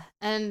 Yeah.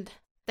 And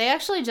they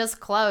actually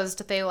just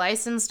closed. They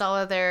licensed all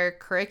of their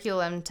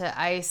curriculum to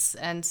ICE.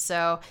 And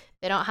so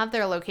they don't have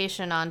their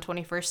location on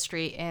 21st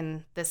Street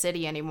in the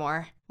city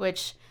anymore,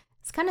 which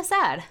is kind of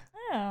sad.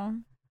 Oh.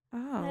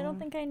 I don't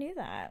think I knew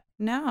that.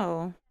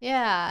 No.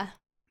 Yeah.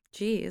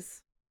 Jeez.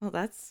 Well,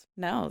 that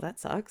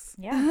sucks.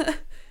 Yeah.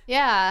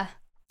 Yeah.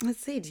 Let's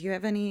see. Do you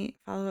have any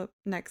follow-up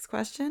next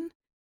question?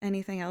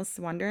 Anything else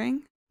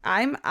wondering?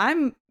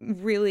 I'm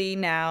really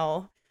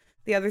now.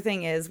 The other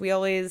thing is we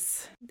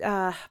always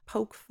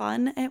poke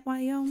fun at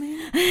Wyoming.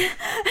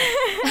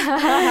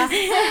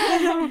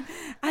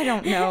 I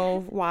don't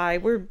know why.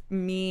 We're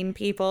mean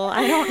people.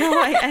 I don't know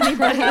why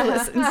anybody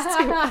listens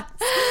to us.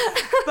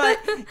 But,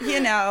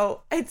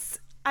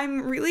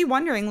 I'm really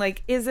wondering,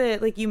 like, is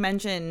it, like you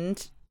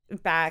mentioned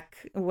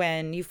back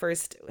when you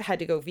first had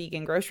to go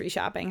vegan grocery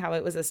shopping, how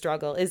it was a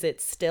struggle. Is it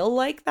still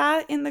like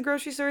that in the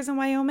grocery stores in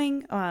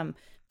Wyoming?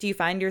 Do you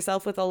find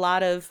yourself with a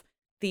lot of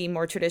the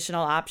more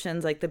traditional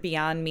options like the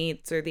Beyond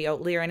Meats or the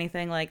Oatly or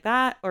anything like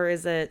that? Or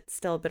is it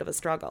still a bit of a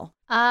struggle?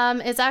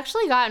 It's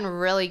actually gotten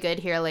really good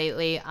here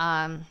lately.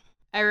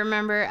 I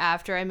remember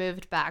after I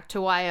moved back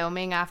to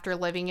Wyoming after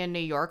living in New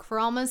York for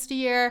almost a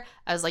year,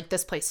 I was like,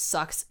 this place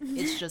sucks.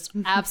 It's just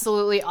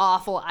absolutely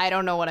awful. I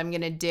don't know what I'm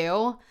going to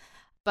do.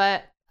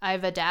 But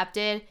I've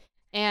adapted.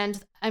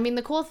 And I mean,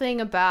 the cool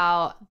thing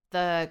about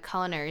the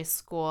culinary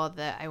school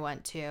that I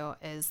went to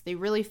is they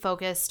really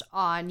focused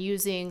on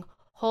using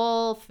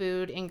whole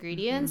food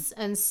ingredients.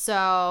 Mm-hmm. And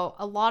so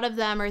a lot of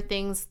them are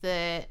things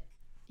that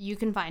you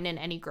can find in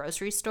any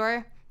grocery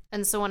store.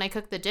 And so when I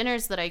cook the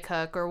dinners that I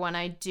cook, or when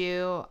I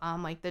do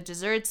like the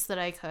desserts that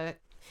I cook,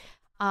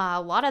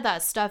 a lot of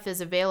that stuff is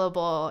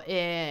available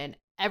in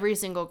every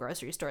single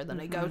grocery store that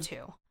I go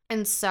to.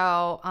 And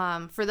so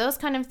for those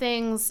kind of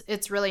things,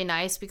 it's really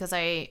nice because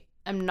I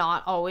am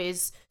not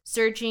always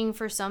searching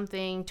for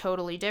something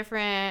totally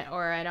different,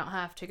 or I don't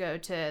have to go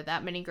to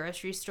that many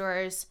grocery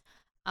stores.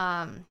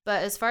 But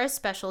as far as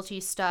specialty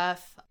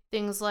stuff,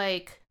 things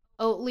like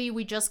Oatly,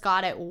 we just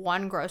got at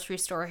one grocery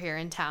store here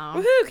in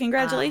town. Woohoo!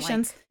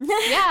 Congratulations.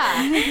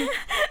 Yeah.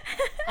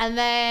 And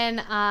then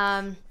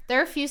there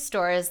are a few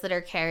stores that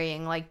are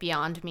carrying like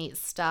Beyond Meat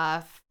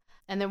stuff.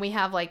 And then we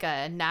have like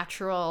a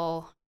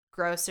Natural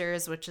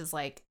Grocers, which is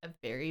like a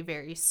very,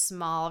 very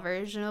small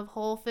version of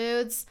Whole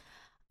Foods.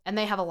 And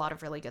they have a lot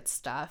of really good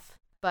stuff.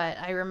 But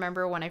I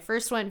remember when I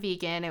first went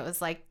vegan, it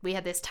was like we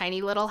had this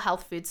tiny little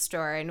health food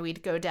store, and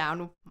we'd go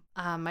down,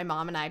 my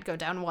mom and I'd go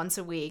down once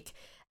a week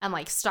and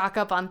like stock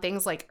up on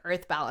things like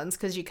Earth Balance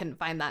because you couldn't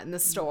find that in the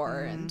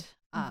store. And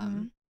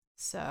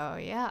so,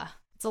 yeah,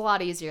 it's a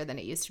lot easier than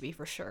it used to be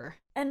for sure.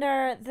 And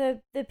are the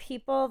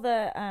people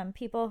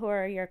who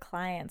are your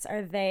clients,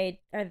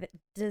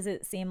 does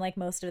it seem like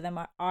most of them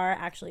are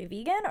actually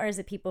vegan, or is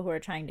it people who are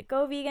trying to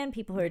go vegan,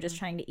 people who are just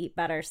trying to eat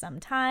better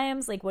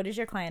sometimes? Like, what does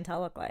your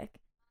clientele look like?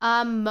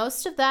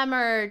 Most of them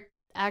are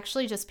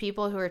actually just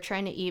people who are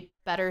trying to eat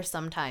better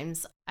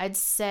sometimes. I'd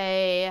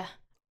say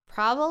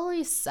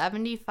probably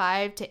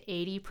 75 to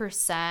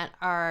 80%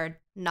 are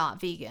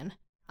not vegan.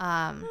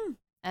 And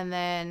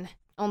then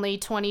only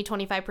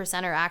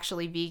 20-25% are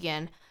actually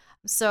vegan.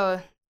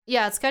 So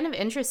yeah, it's kind of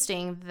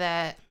interesting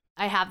that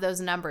I have those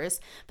numbers.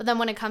 But then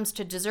when it comes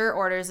to dessert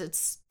orders,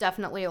 it's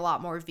definitely a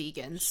lot more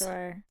vegans.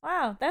 Sure.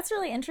 Wow, that's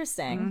really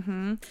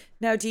interesting.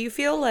 Now, do you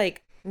feel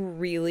like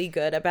really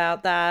good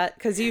about that?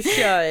 Because you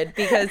should,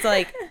 because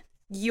like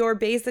you're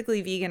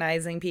basically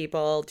veganizing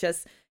people.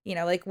 Just,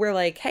 like we're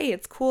like, hey,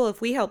 it's cool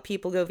if we help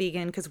people go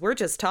vegan because we're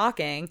just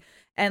talking.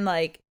 And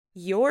like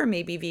you're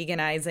maybe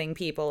veganizing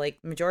people, like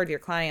majority of your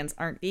clients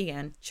aren't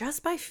vegan,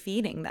 just by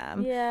feeding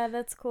them. Yeah,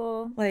 that's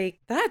cool. Like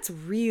that's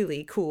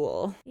really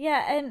cool.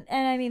 Yeah, and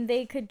I mean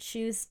they could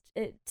choose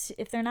it,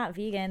 if they're not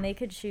vegan, they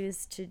could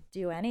choose to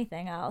do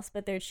anything else,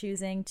 but they're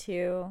choosing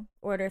to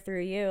order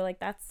through you. Like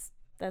that's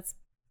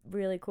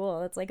really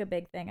cool. It's like a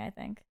big thing, I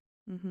think.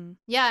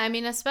 Yeah, I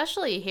mean,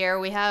 especially here,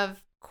 we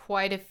have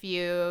quite a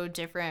few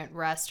different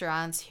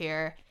restaurants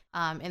here.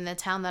 in the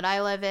town that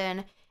I live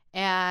in.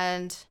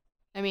 And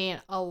I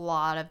mean, a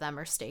lot of them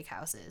are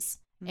steakhouses.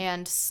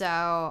 And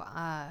so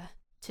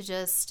to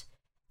just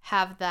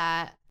have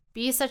that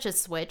be such a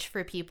switch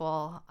for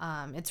people,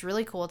 it's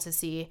really cool to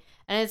see.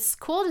 And it's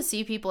cool to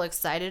see people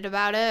excited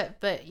about it.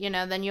 But, you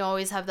know, then you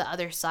always have the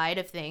other side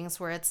of things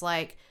where it's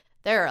like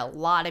there are a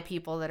lot of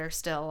people that are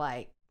still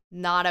like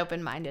not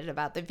open-minded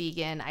about the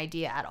vegan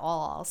idea at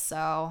all.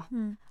 So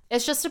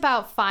it's just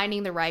about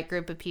finding the right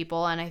group of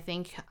people. And I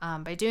think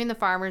by doing the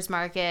farmers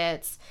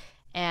markets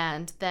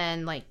and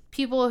then like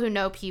people who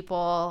know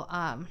people,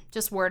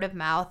 just word of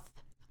mouth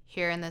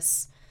here in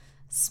this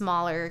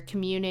smaller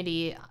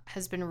community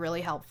has been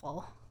really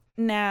helpful.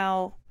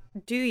 Now,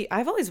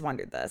 I've always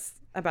wondered this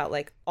about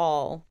like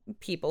all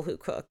people who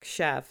cook,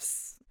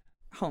 chefs,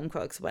 home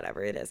cooks,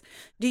 whatever it is.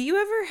 Do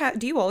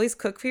you always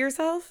cook for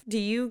yourself? Do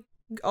you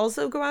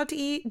also go out to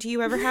eat? Do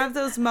you ever have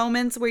those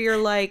moments where you're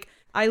like,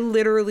 I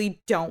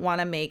literally don't want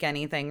to make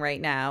anything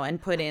right now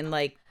and put in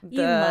like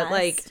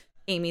like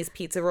Amy's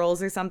pizza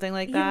rolls or something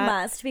like that? You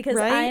must, because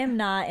right? I am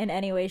not in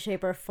any way,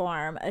 shape, or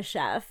form a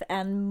chef,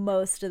 and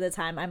most of the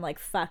time I'm like,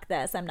 fuck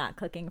this, I'm not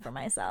cooking for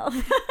myself.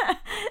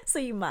 So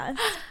you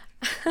must.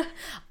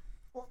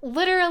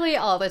 Literally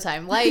all the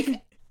time.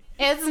 Like,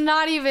 it's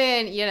not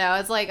even, you know,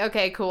 it's like,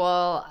 okay,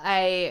 cool,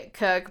 I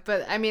cook,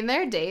 but I mean,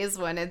 there are days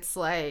when it's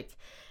like,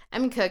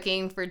 I'm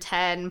cooking for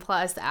 10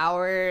 plus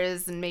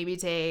hours and maybe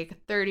take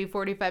 30,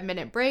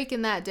 45-minute break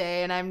in that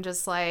day, and I'm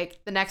just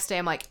like, the next day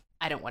I'm like,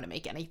 I don't want to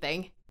make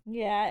anything.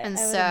 Yeah, and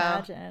I would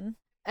imagine.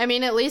 I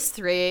mean, at least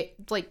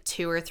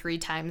 2 or 3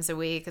 times a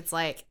week, it's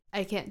like,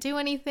 I can't do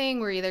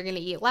anything. We're either going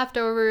to eat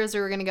leftovers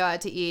or we're going to go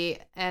out to eat.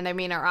 And I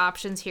mean, our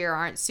options here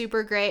aren't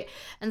super great.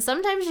 And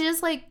sometimes you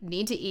just like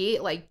need to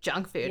eat like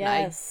junk food.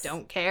 Yes. And I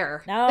don't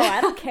care. No, I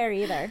don't care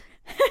either.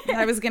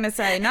 I was going to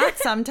say, not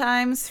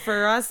sometimes.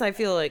 For us, I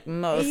feel like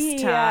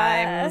most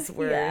times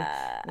we're...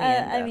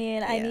 I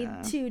mean,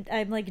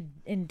 I'm like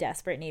in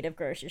desperate need of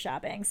grocery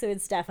shopping. So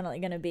it's definitely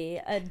going to be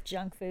a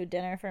junk food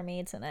dinner for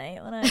me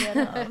tonight when I get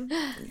home.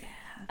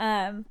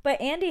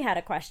 But Andy had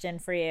a question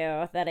for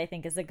you that I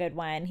think is a good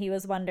one. He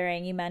was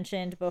wondering, you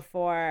mentioned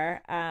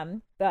before,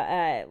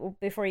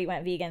 before you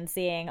went vegan,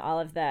 seeing all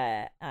of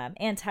the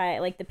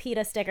the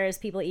PETA stickers,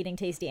 people eating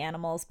tasty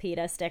animals,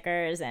 PETA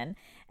stickers,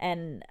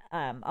 and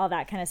all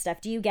that kind of stuff.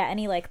 Do you get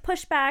any like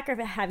pushback,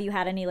 or have you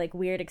had any like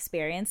weird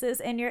experiences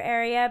in your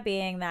area,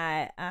 being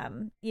that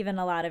even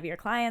a lot of your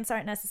clients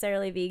aren't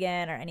necessarily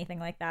vegan or anything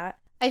like that?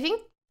 I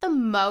think the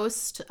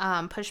most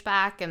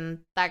pushback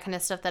and that kind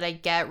of stuff that I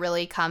get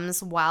really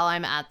comes while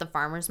I'm at the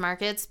farmers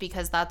markets,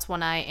 because that's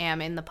when I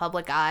am in the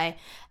public eye,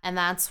 and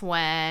that's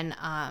when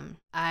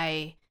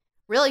I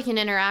really can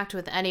interact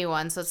with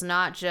anyone. So it's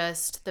not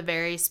just the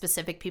very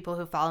specific people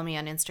who follow me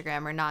on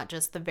Instagram, or not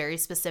just the very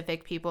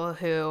specific people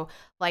who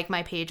like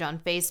my page on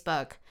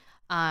Facebook.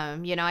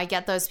 You know, I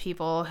get those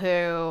people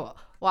who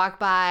walk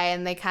by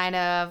and they kind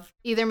of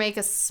either make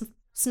a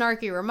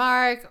snarky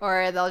remark,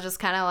 or they'll just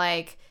kind of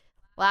like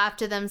laugh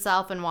to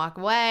themselves and walk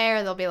away,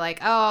 or they'll be like,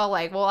 oh,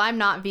 like, well, I'm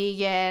not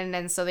vegan,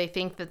 and so they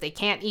think that they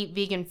can't eat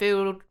vegan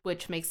food,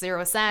 which makes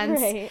zero sense.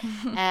 Right.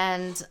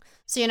 And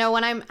so, you know,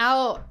 when I'm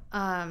out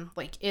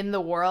like in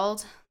the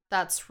world,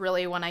 that's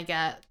really when I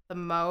get the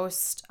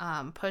most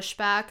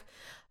pushback.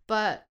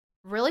 But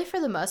really, for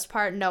the most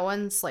part, no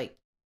one's like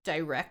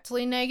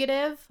directly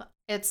negative.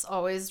 It's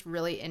always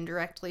really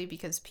indirectly,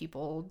 because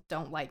people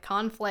don't like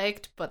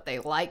conflict, but they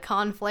like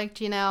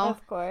conflict, you know?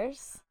 Of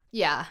course.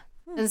 Yeah.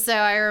 And so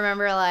I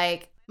remember,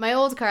 like, my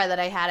old car that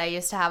I had, I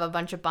used to have a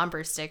bunch of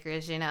bumper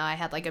stickers, you know. I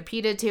had, like, a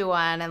PETA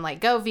 2-1 and,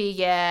 like, go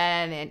vegan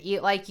and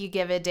eat like you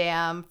give a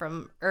damn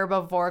from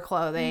Herbivore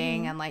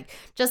Clothing, and, like,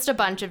 just a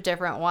bunch of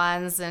different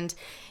ones. And,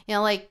 you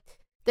know, like,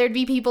 there'd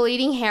be people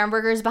eating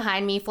hamburgers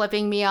behind me,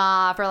 flipping me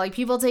off, or, like,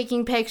 people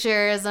taking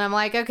pictures. And I'm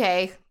like,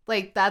 okay,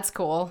 like, that's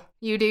cool.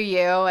 You do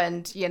you.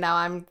 And, you know,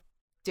 I'm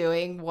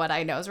doing what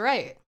I know is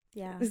right.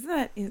 Yeah. Isn't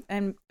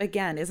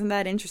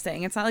that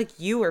interesting? It's not like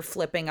you were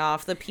flipping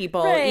off the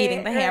people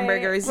eating the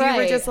hamburgers. You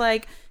were just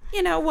like,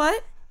 you know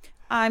what?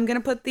 I'm going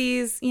to put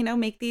these, you know,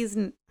 make these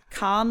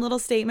calm little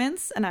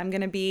statements, and I'm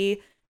going to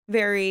be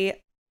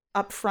very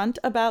upfront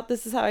about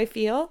this is how I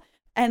feel.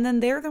 And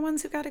then they're the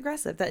ones who got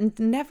aggressive. That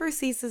never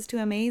ceases to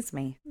amaze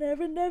me.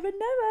 Never, never,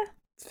 never.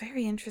 It's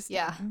very interesting.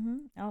 Yeah.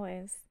 Mm-hmm.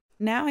 Always.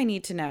 Now I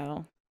need to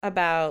know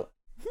about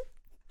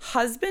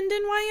husband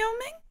in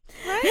Wyoming.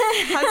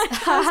 Right?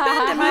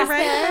 Husband, am I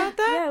right about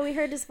that? Yeah, we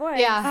heard his voice.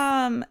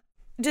 Yeah.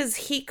 Does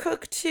he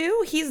cook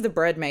too? He's the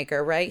bread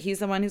maker, right? He's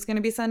the one who's going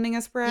to be sending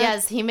us bread?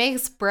 Yes, he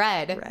makes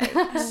bread. Right.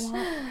 I want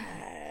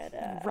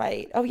bread.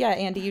 Right. Oh, yeah,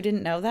 Andy, you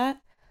didn't know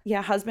that?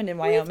 Yeah, husband in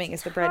Wyoming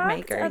is the bread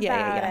maker.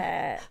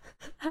 Yeah.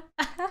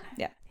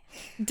 Yeah.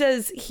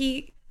 Does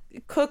he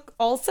cook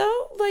also?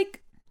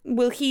 Like,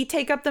 will he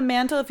take up the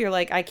mantle if you're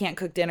like, I can't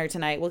cook dinner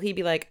tonight? Will he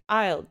be like,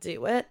 I'll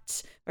do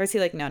it? Or is he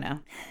like, no?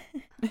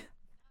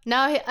 No,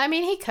 I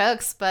mean, he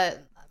cooks,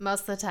 but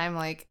most of the time,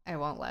 like, I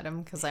won't let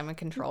him, because I'm a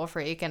control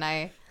freak and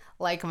I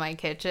like my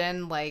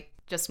kitchen, like,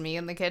 just me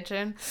in the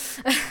kitchen.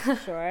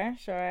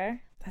 Sure.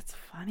 That's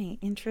funny.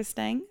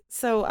 Interesting.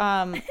 So,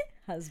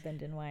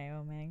 husband in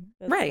Wyoming.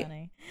 That's right.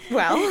 Funny.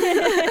 Well,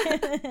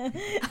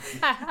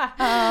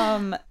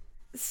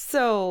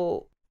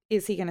 so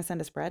is he going to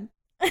send us bread?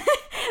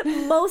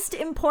 Most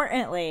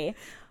importantly,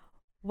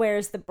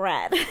 where's the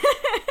bread?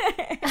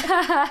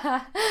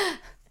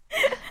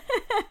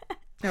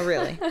 Oh,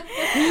 really?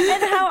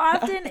 And how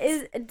often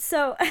is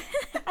so?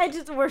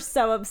 We're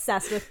so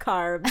obsessed with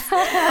carbs.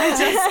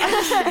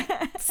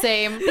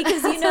 Same.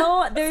 Because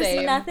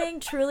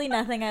there's truly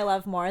nothing I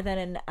love more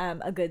than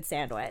a good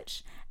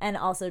sandwich and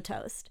also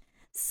toast.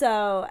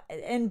 So,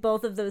 and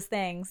both of those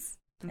things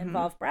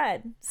involve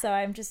bread. So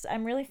I'm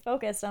really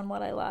focused on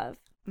what I love.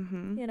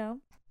 You know.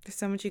 There's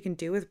so much you can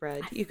do with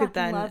bread.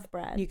 I love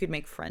bread. You could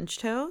make French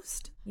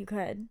toast. You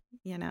could.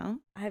 You know?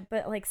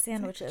 But like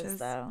sandwiches,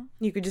 though.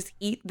 You could just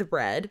eat the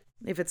bread.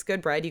 If it's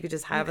good bread, you could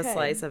just have a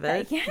slice of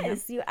it.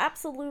 Yes, you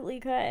absolutely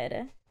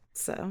could.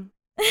 So,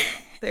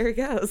 there it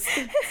goes.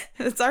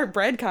 It's our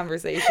bread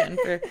conversation.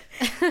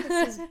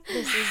 This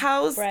is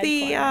how's bread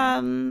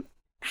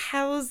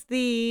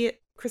the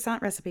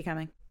croissant recipe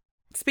coming?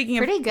 Speaking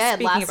of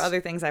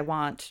other things I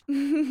want.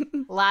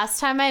 Last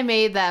time I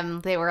made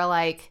them, they were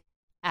like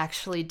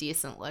actually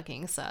decent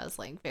looking, so I was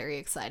like very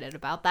excited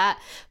about that,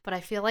 but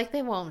I feel like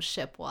they won't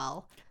ship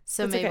well,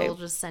 so maybe we'll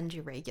just send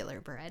you regular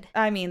bread.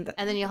 I mean,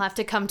 and then you'll have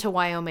to come to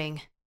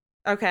Wyoming.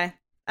 Okay,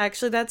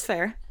 actually that's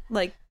fair.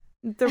 Like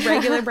the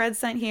regular bread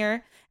sent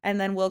here,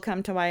 and then we'll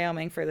come to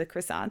Wyoming for the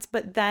croissants.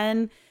 But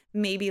then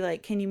maybe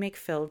like, can you make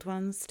filled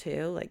ones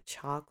too, like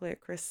chocolate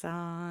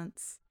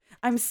croissants?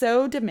 I'm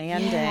so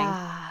demanding.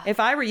 Yeah.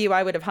 If I were you,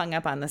 I would have hung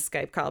up on the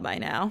Skype call by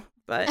now.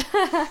 But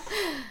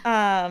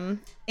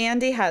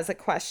Andy has a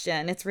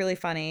question. It's really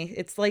funny.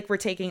 It's like we're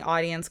taking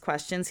audience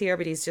questions here,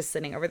 but he's just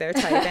sitting over there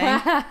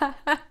typing.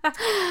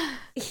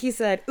 He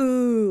said,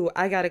 "Ooh,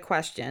 I got a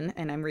question,"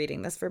 and I'm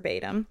reading this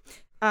verbatim.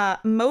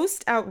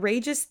 Most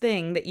outrageous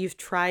thing that you've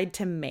tried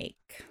to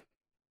make?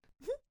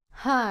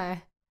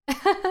 Hi.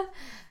 The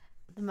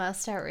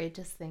most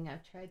outrageous thing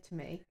I've tried to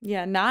make.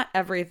 Yeah, not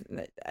every.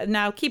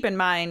 Now, keep in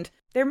mind,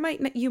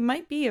 you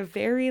might be a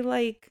very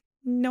like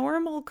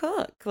normal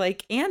cook.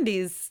 Like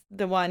Andy's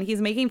the one, he's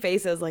making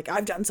faces like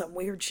I've done some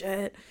weird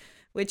shit,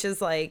 which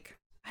is like,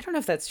 I don't know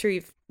if that's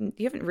true. You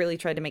haven't really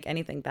tried to make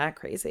anything that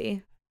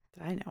crazy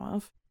that I know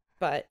of,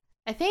 but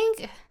I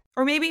think,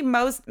 or maybe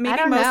most I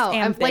don't know.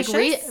 ambitious.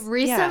 Like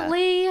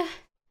recently,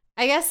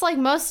 I guess like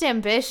most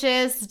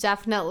ambitious,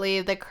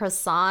 definitely the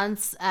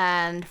croissants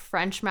and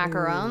French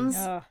macarons.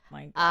 Oh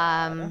my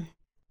god.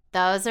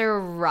 Those are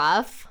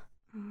rough.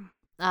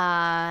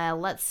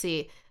 Let's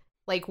see.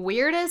 Like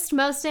weirdest,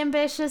 most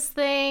ambitious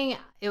thing,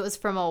 it was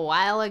from a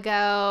while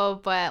ago,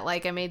 but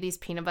like I made these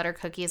peanut butter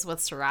cookies with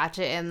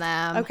sriracha in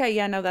them. Okay,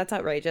 yeah, no, that's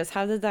outrageous.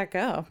 How did that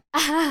go?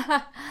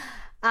 I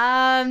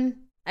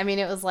mean,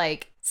 it was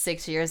like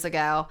 6 years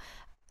ago.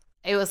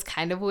 It was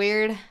kind of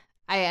weird.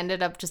 I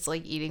ended up just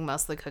like eating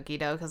most of the cookie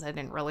dough because I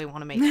didn't really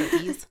want to make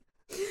cookies.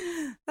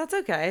 That's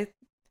okay.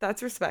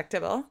 That's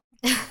respectable.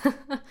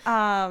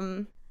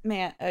 Man,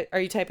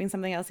 are you typing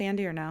something else,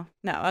 Andy, or no?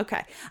 No,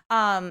 okay.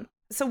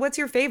 So what's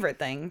your favorite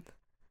thing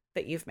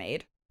that you've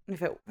made?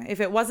 If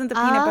it wasn't the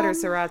peanut butter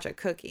sriracha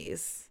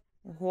cookies,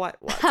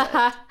 what was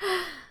it?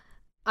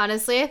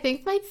 Honestly, I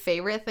think my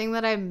favorite thing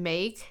that I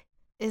make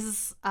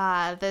is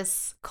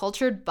this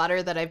cultured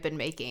butter that I've been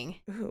making.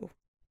 Ooh,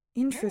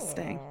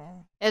 interesting.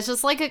 It's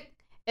just like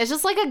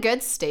a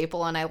good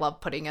staple, and I love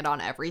putting it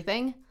on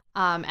everything.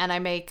 And I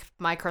make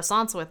my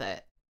croissants with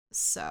it.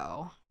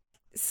 So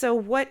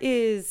what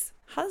is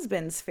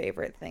husband's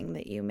favorite thing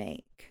that you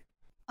make?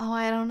 Oh,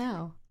 I don't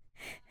know.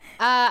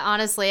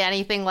 Honestly,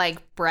 anything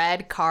like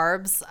bread,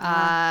 carbs,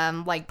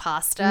 like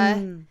pasta.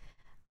 Speaking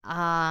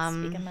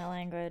my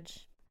language.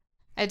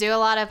 I do a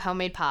lot of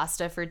homemade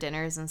pasta for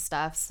dinners and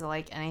stuff, so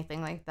like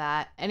anything like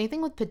that.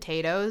 Anything with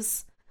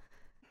potatoes.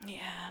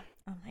 Yeah.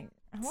 Oh my.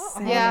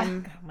 Yeah.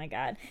 Oh my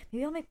god.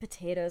 Maybe I'll make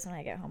potatoes when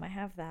I get home. I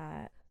have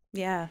that.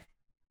 Yeah.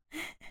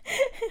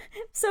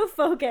 So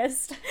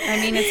focused.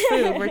 I mean, it's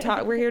food.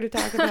 We're here to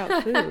talk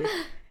about food.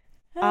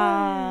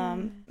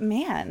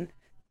 Man.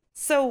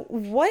 So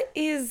where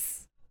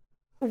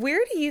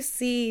do you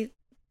see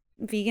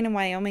Vegan in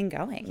Wyoming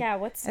going? Yeah,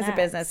 what's as next? A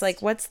business?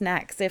 Like, what's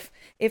next? If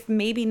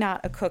maybe not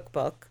a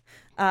cookbook,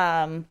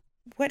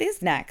 what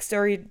is next?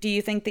 Or do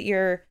you think that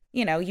you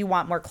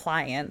want more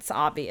clients,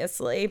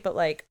 obviously, but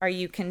like, are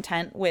you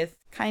content with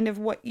kind of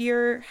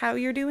how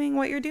you're doing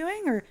what you're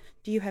doing, or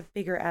do you have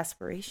bigger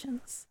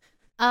aspirations?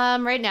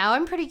 Right now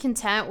I'm pretty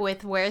content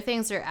with where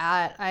things are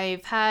at.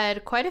 I've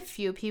had quite a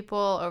few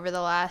people over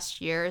the last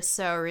year or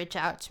so reach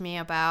out to me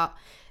about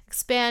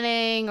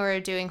expanding or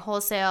doing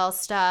wholesale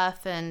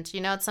stuff, and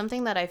it's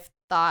something that I've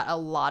thought a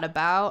lot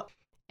about.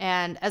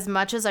 And as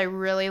much as I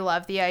really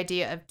love the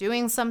idea of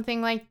doing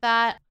something like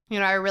that,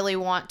 I really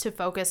want to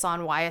focus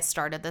on why I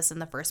started this in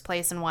the first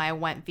place and why I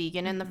went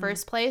vegan in the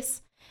first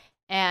place,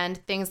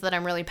 and things that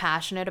I'm really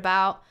passionate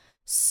about.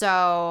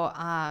 So,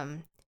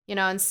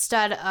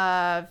 instead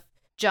of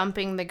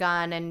jumping the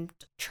gun and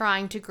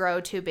trying to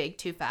grow too big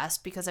too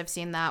fast, because I've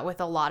seen that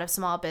with a lot of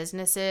small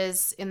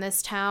businesses in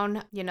this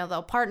town. You know,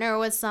 they'll partner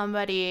with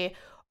somebody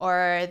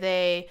or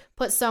they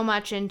put so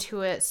much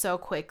into it so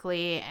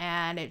quickly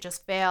and it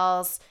just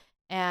fails.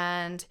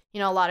 And, you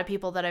know, a lot of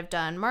people that I've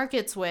done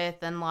markets with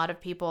and a lot of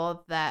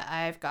people that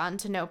I've gotten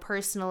to know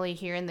personally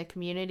here in the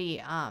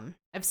community,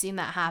 I've seen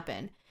that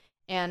happen.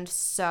 And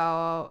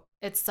so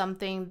it's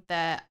something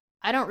that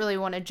I don't really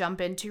want to jump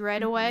into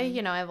right away.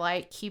 You know, I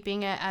like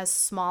keeping it as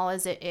small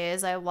as it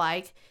is. I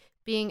like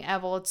being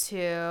able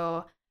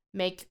to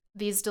make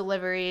these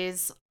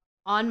deliveries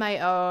on my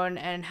own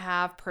and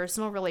have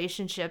personal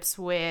relationships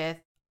with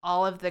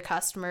all of the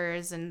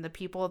customers and the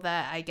people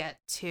that I get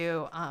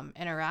to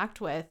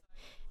interact with.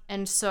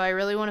 And so I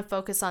really want to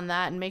focus on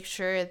that and make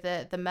sure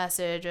that the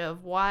message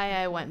of why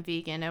I went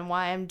vegan and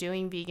why I'm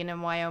doing vegan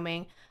in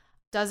Wyoming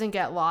doesn't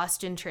get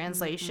lost in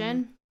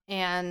translation.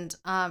 And,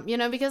 you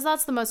know, because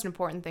that's the most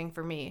important thing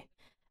for me.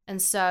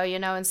 And so, you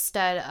know,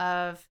 instead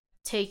of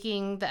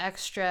taking the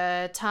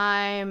extra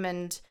time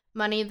and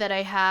money that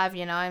I have,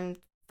 you know, I'm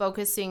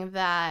focusing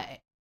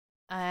that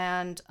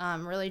and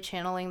really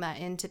channeling that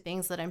into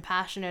things that I'm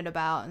passionate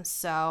about. And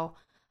so,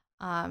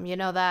 you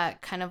know,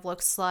 that kind of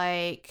looks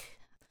like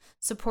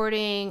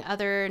supporting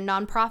other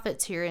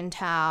nonprofits here in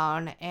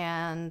town.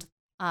 And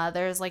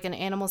there's like an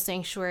animal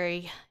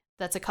sanctuary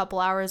that's a couple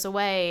hours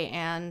away,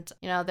 and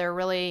you know they're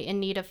really in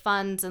need of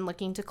funds and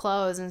looking to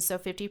close, and so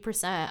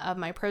 50% of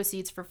my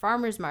proceeds for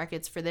farmers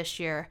markets for this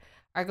year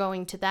are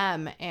going to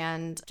them.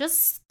 And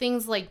just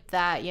things like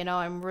that, you know,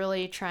 I'm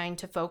really trying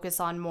to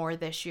focus on more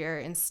this year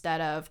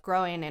instead of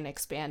growing and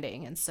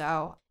expanding. And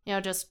so, you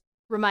know, just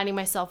reminding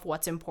myself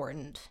what's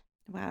important.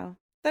 Wow,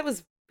 that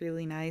was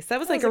really nice. That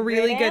was like a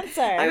really good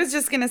answer. I was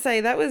just gonna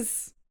say that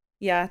was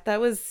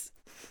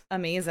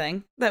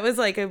amazing. That was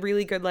like a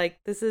really good, like,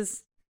 this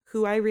is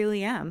who I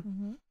really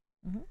am.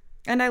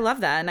 And I love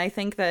that. And I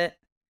think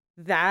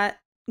that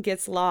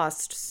gets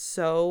lost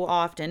so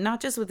often,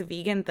 not just with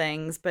vegan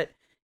things, but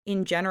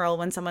in general,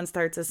 when someone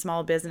starts a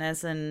small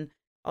business and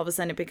all of a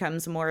sudden it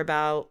becomes more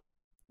about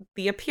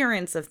the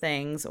appearance of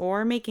things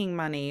or making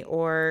money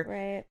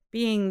or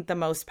being the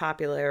most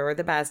popular or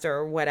the best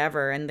or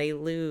whatever, and they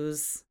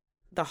lose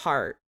the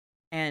heart.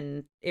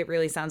 And it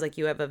really sounds like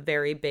you have a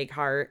very big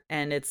heart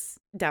and it's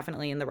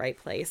definitely in the right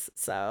place.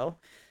 So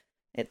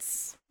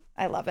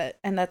I love it.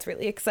 And that's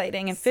really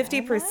exciting. And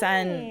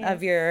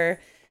 50%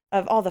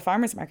 of all the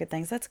farmers market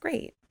things, that's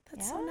great.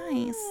 That's so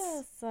nice.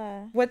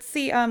 What's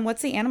the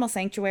animal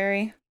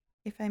sanctuary,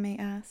 if I may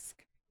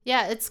ask?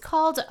 Yeah, it's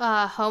called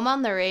Home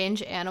on the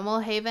Range Animal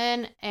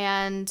Haven,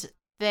 and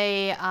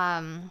they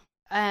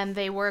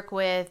work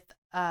with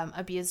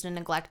abused and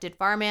neglected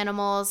farm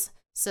animals.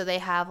 So they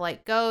have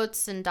like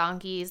goats and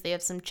donkeys, they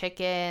have some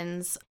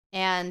chickens,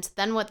 and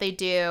then what they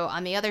do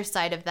on the other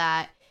side of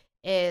that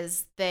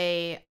is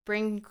they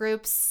bring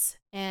groups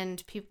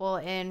and people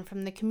in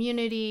from the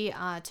community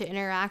to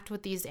interact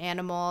with these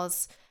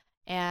animals.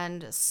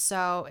 And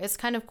so it's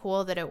kind of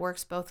cool that it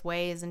works both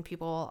ways, and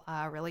people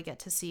really get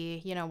to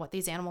see, you know, what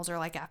these animals are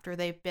like after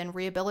they've been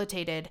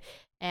rehabilitated.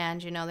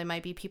 And, you know, they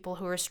might be people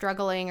who are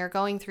struggling or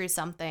going through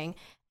something,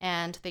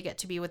 and they get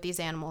to be with these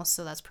animals.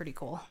 So that's pretty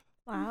cool.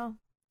 Wow.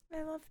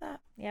 I love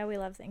that. Yeah, we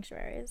love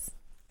sanctuaries.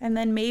 And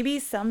then maybe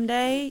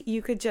someday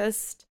you could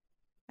just,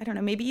 I don't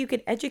know, maybe you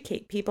could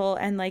educate people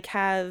and like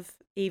have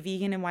a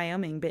vegan in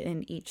Wyoming, but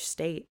in each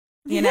state.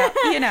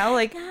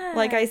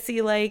 Like I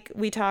see, like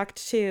we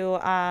talked to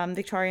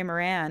Victoria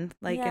Moran,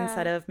 like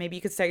instead of maybe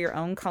you could start your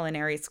own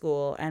culinary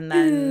school, and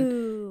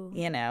then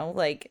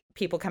like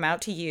people come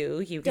out to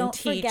you can Don't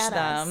teach forget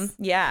them. Us.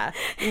 Yeah,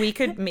 we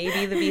could,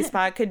 maybe the V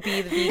spot could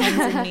be the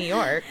vegans in New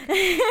York.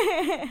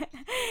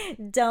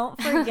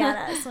 Don't forget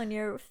us when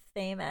you're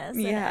famous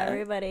and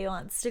everybody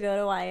wants to go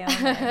to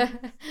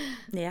Wyoming.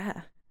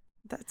 Yeah,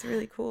 that's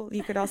really cool.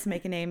 You could also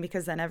make a name,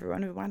 because then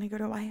everyone would want to go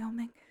to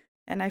Wyoming.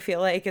 And I feel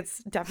like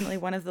it's definitely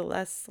one of the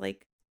less,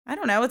 like, I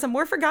don't know, it's a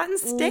more forgotten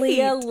state.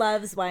 Leah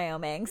loves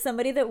Wyoming.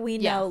 Somebody that we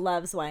know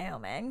loves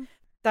Wyoming.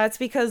 That's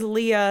because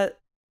Leah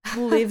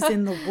lives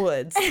in the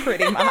woods,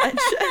 pretty much.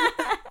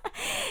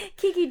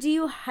 KiKi, do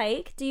you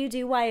hike? Do you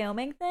do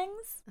Wyoming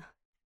things?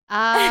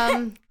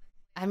 I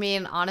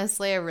mean,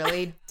 honestly, I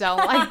really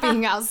don't like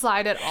being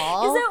outside at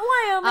all. Isn't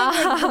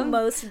Wyoming like the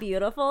most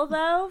beautiful,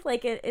 though?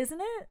 Like, isn't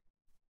it?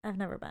 I've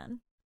never been.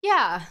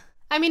 Yeah.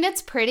 I mean,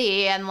 it's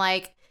pretty, and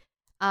like,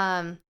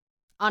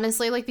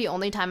 honestly, like the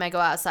only time I go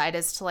outside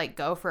is to like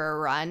go for a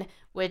run,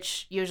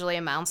 which usually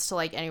amounts to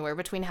like anywhere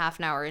between half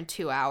an hour and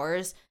 2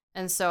 hours.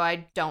 And so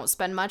I don't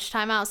spend much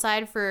time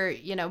outside for,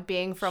 you know,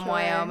 being from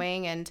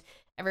Wyoming, and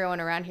everyone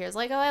around here is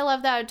like, oh, I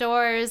love the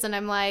outdoors. And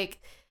I'm like,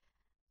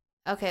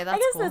 Okay, that's I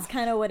guess cool. that's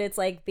kind of what it's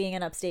like being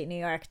in upstate New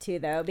York too,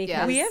 though.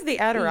 Because we have the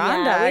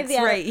Adirondacs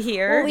right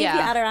here. Well, we have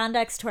the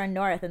Adirondacks to our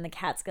north and the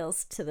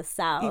Catskills to the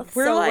south.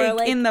 We're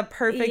like in the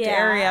perfect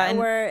area. And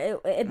we're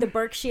the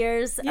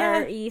Berkshires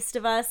are east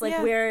of us.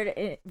 Like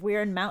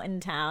we're in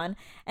mountain town,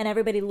 and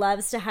everybody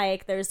loves to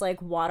hike. There's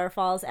like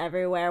waterfalls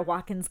everywhere.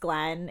 Watkins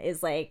Glen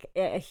is like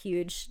a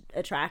huge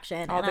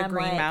attraction. All the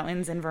Green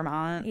Mountains in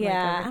Vermont.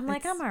 Yeah, I'm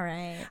all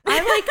right.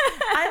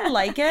 I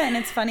like it, and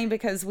it's funny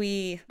because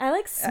I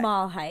like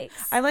small hikes.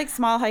 I like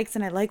small hikes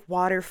and I like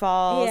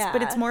waterfalls,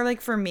 but it's more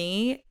like for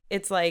me,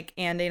 it's like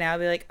Andy and I'll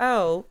be like,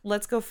 oh,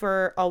 let's go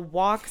for a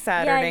walk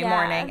Saturday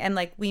morning. And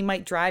like we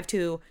might drive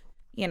to,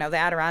 the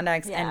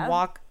Adirondacks and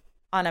walk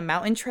on a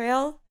mountain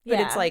trail, but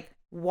it's like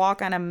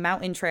walk on a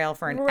mountain trail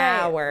for an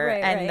hour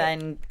and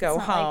then go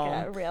home.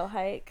 Like a real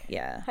hike.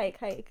 Yeah.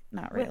 Hike.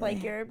 Not really. With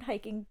like your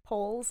hiking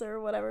poles or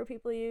whatever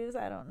people use.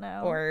 I don't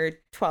know. Or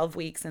 12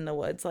 weeks in the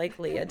woods like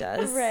Leah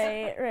does.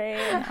 Right.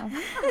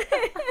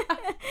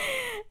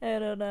 I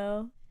don't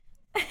know.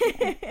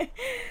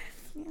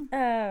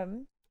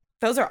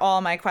 Those are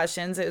all my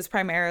questions. It was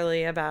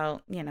primarily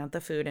about,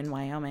 the food in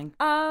Wyoming.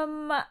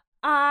 I'm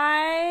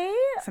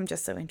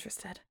just so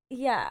interested.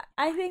 Yeah.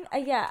 I think,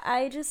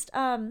 I just,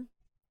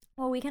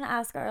 well, we can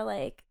ask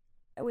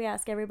we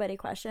ask everybody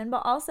question,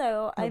 but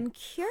also I'm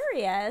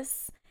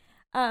curious,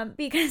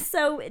 because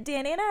so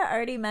Danny and I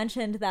already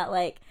mentioned that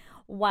like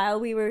while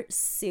we were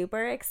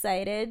super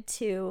excited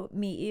to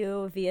meet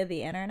you via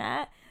the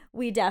internet,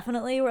 we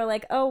definitely were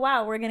like, oh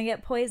wow, we're gonna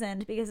get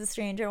poisoned because a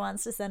stranger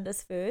wants to send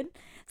us food.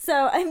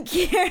 So I'm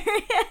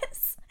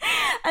curious.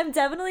 I'm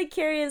definitely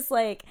curious,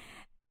 like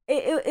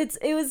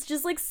it was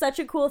just like such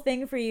a cool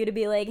thing for you to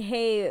be like,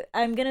 hey,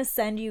 I'm gonna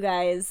send you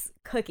guys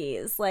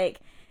cookies. Like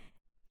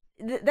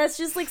that's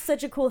just like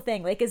such a cool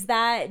thing. Like, is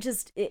that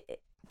just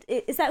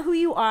is that who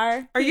you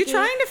are? Are you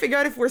trying to figure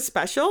out if we're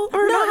special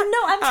or not? No,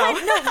 I'm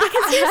trying.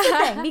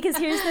 No, because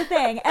here's the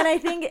thing. And I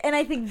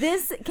think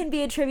this can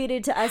be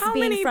attributed to us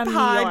being from New York.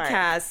 How many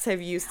podcasts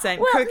have you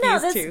sent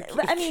cookies to?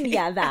 I mean,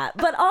 that.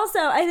 But also,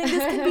 I think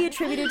this can be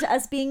attributed to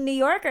us being New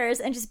Yorkers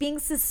and just being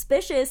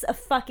suspicious of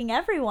fucking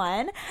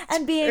everyone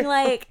and being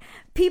like,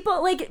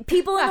 people in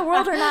the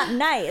world are not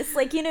nice.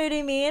 Like, you know what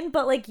I mean?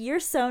 But like, you're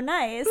so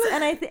nice.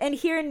 And and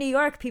here in New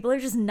York, people are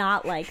just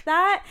not like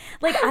that.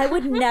 Like, I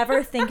would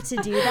never think to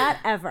do that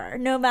ever.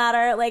 No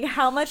matter like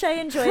how much I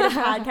enjoyed a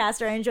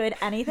podcast or I enjoyed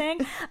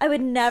anything, I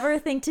would never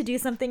think to do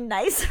something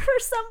nice for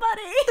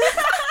somebody.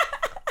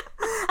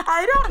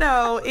 I don't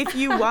know if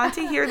you want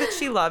to hear that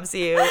she loves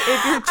you,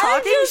 if you're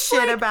talking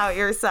shit about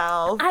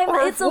yourself.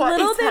 It's a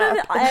little bit of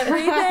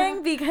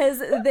everything because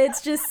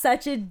it's just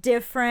such a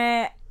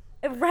different...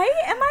 Right?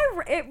 Am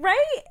I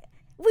right?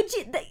 Would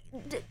you...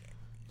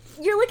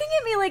 You're looking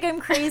at me like I'm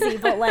crazy,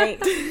 but like,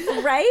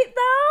 right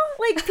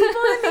though? Like people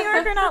in New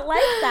York are not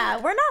like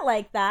that. We're not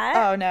like that.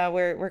 Oh no,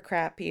 we're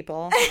crap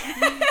people.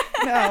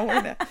 No,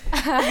 we're not.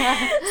 So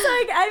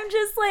like,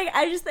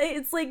 I just think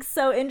it's like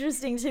so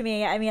interesting to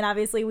me. I mean,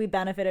 obviously we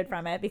benefited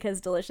from it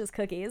because delicious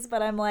cookies,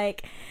 but I'm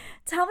like,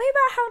 tell me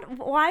about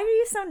why are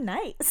you so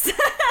nice?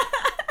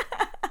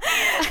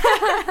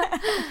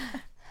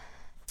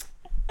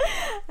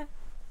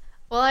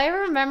 Well, I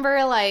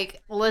remember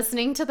like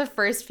listening to the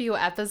first few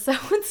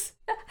episodes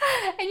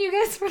and you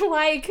guys were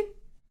like,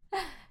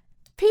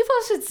 people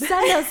should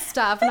send us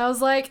stuff. And I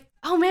was like,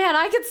 oh man,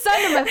 I could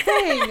send them a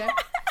thing.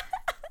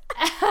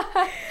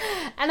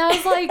 And I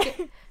was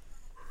like,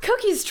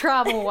 cookies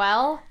travel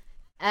well.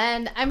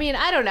 And I mean,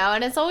 I don't know.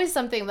 And it's always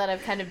something that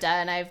I've kind of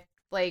done. I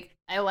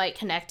like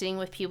connecting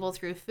with people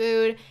through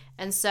food.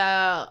 And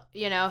so,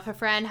 if a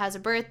friend has a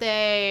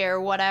birthday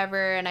or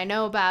whatever and I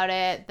know about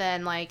it,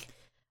 then like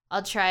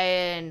I'll try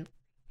and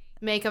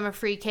make them a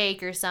free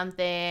cake or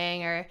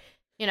something. Or,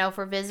 if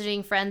we're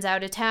visiting friends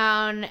out of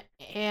town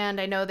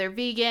and I know they're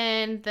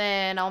vegan,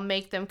 then I'll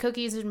make them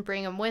cookies and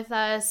bring them with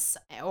us.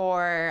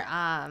 Or,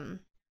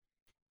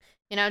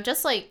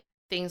 just like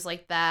things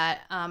like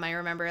that. I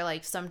remember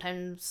like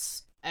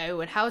sometimes I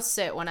would house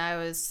sit when I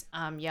was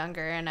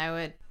younger and I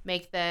would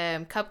make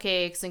them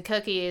cupcakes and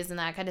cookies and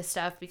that kind of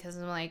stuff because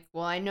I'm like,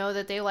 well, I know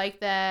that they like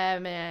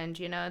them and,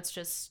 it's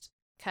just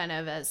kind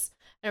of as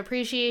an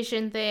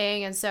appreciation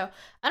thing. And so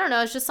I don't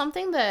know, it's just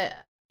something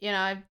that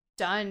I've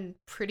done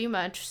pretty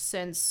much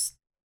since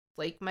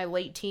like my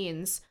late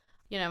teens.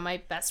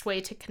 My best way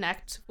to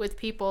connect with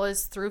people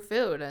is through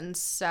food, and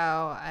so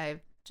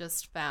I've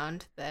just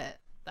found that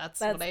that's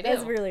what I do.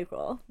 That's really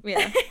cool.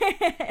 Yeah.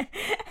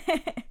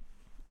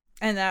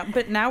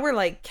 But now we're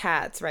like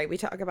cats, right? We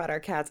talk about our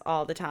cats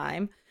all the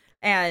time.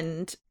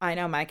 And I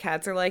know my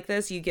cats are like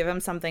this. You give them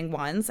something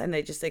once and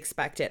they just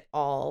expect it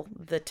all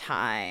the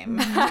time.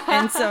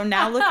 And so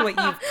now look what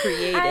you've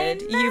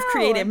created. You've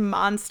created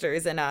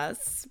monsters in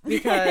us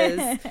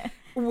because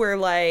we're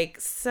like,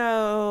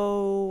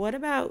 so what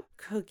about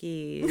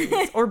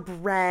cookies or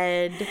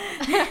bread?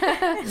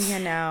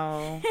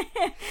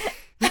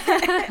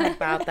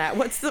 About that.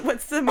 What's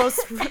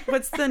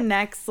the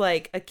next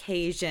like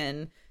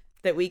occasion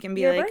that we can be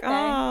Your like, birthday.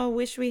 oh,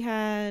 wish we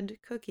had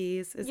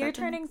cookies. You're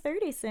turning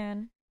 30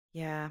 soon.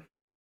 Yeah.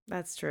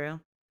 That's true.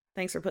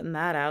 Thanks for putting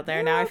that out there.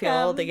 You're now welcome. I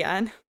feel old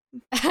again.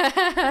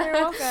 You're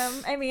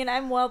welcome. I mean,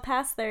 I'm well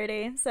past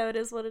 30, so it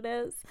is what it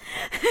is.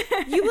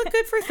 You look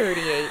good for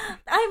 38.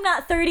 I'm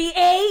not 38.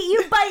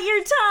 You bite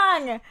your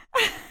tongue.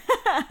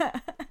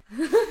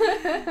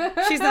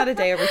 She's not a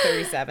day over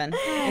 37.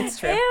 It's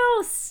true.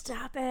 Ew,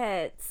 stop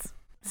it.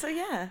 So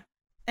yeah.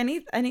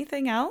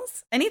 Anything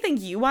else? Anything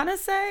you want to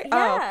say?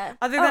 Yeah.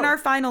 Other than our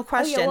final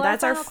question. Yeah, well,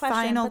 that's our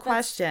final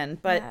question.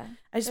 But yeah.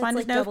 I just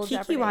wanted to know if KiKi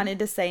Jeopardy. Wanted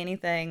to say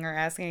anything or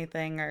ask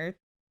anything or,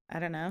 I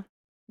don't know,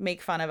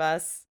 make fun of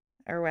us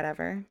or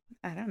whatever.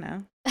 I don't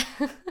know.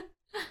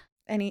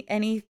 Any?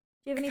 Do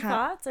you have any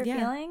thoughts or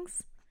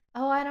feelings?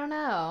 Oh, I don't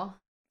know.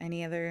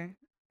 Any other?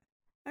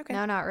 Okay.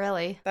 No, not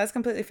really. That's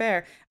completely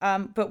fair.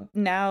 But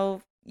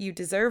now you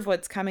deserve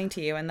what's coming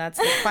to you, and that's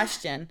the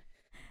question.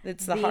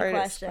 It's the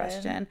hardest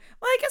question.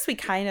 Well, I guess we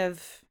kind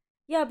of.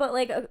 Yeah, but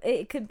like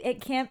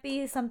it can't be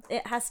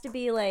it has to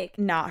be like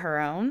not her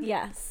own.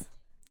 Yes.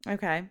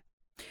 Okay.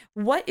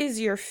 What is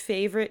your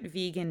favorite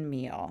vegan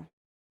meal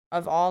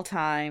of all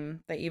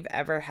time that you've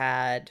ever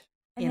had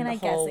in the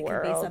whole world? I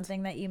guess it could be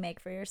something that you make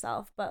for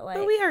yourself, but like.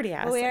 Well, we already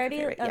asked.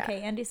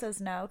 Okay, Andy says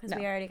no because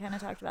we already kind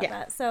of talked about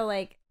that. So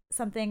like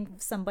something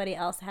somebody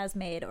else has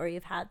made or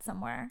you've had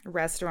somewhere.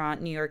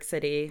 Restaurant, New York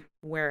City,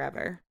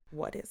 wherever.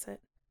 What is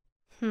it?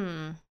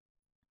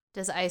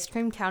 Does ice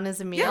cream count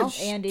as a meal?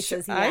 Yeah, Andy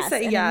says yes. I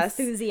say yes.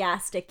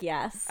 Enthusiastic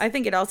yes. I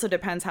think it also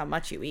depends how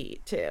much you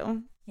eat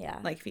too. Yeah.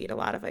 Like if you eat a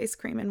lot of ice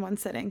cream in one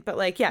sitting. But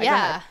like, yeah.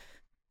 Yeah.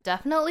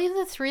 Definitely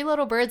the Three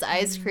Little Birds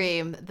ice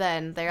cream.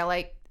 Then they're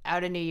like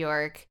out of New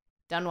York.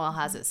 Dunwell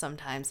has it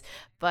sometimes.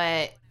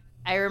 But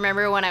I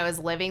remember when I was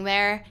living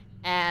there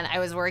and I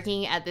was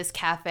working at this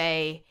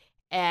cafe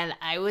and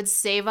I would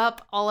save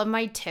up all of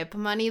my tip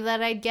money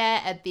that I'd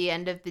get at the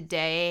end of the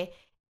day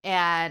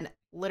and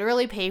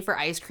literally pay for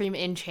ice cream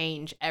in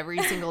change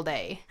every single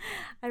day.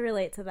 I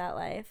relate to that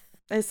life.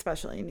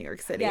 Especially in New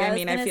York City. Yeah, I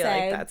mean, I feel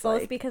like that's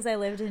both because I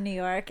lived in New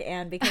York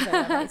and because I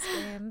love ice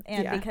cream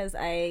and because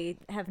I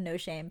have no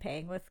shame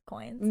paying with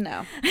coins.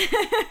 No.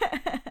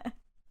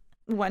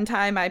 One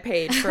time I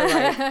paid for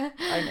like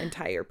an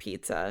entire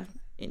pizza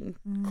in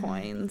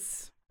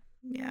coins.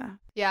 Yeah.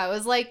 Yeah, it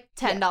was like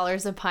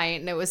 $10 a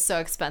pint and it was so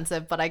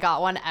expensive, but I got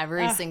one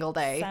every single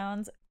day.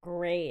 Sounds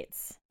great.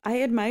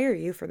 I admire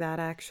you for that,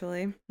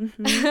 actually.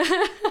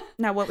 Mm-hmm.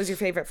 Now, what was your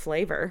favorite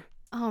flavor?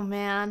 Oh,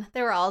 man.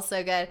 They were all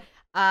so good.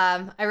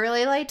 I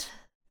really liked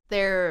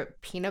their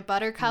peanut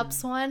butter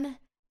cups one.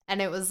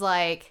 And it was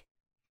like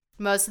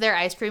most of their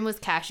ice cream was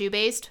cashew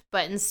based.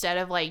 But instead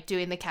of like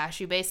doing the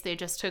cashew base, they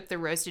just took the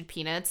roasted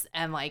peanuts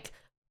and like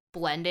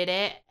blended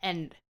it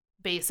and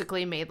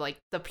basically made like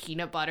the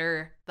peanut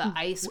butter, the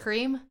ice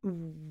cream.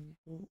 And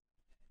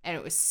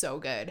it was so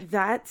good.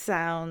 That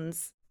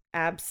sounds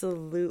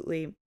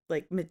absolutely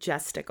like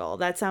majestical.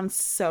 That sounds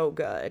so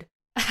good.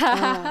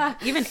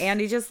 Even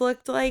Andy just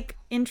looked like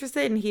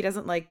interested and he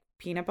doesn't like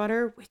peanut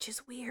butter, which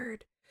is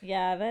weird.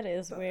 Yeah, that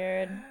is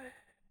weird.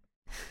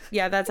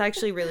 Yeah, that's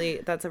a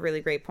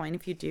really great point.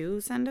 If you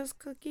do send us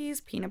cookies,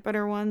 peanut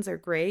butter ones are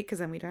great because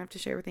then we don't have to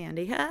share with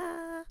Andy.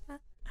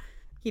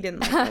 He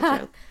didn't like that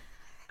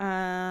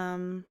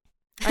joke.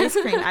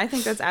 Ice cream. I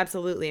think that's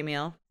absolutely a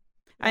meal.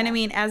 Yeah. And I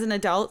mean, as an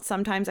adult,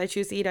 sometimes I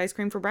choose to eat ice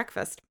cream for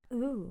breakfast.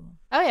 Ooh.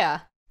 Oh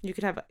yeah.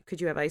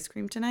 Could you have ice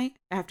cream tonight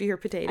after your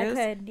potatoes?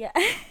 I could, yeah.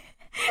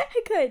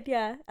 I could,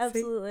 yeah,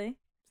 absolutely.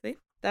 See?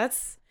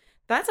 That's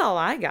all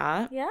I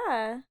got.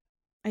 Yeah.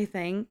 I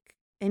think.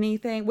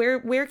 Anything.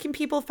 Where can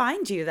people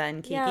find you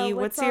then, KiKi? Yeah,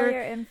 what's all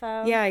your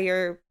info? Yeah,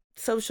 your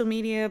social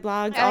media,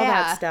 blogs, all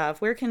that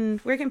stuff. Where can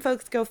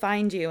folks go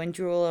find you and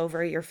drool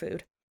over your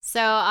food?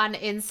 So on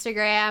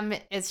Instagram,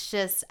 it's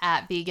just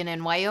at Vegan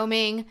in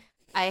Wyoming.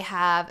 I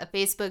have a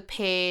Facebook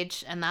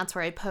page, and that's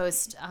where I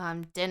post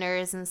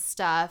dinners and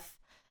stuff.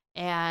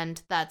 And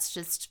that's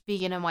just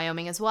Vegan in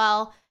Wyoming as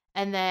well.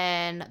 And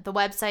then the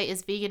website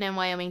is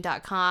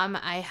veganinwyoming.com.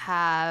 I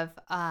have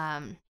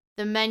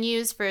the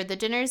menus for the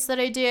dinners that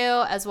I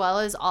do, as well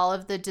as all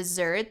of the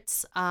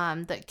desserts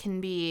that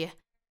can be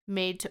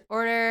made to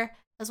order,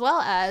 as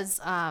well as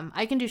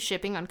I can do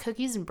shipping on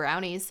cookies and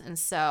brownies. And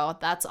so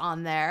that's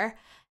on there.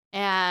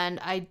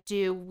 And I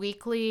do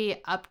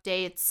weekly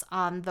updates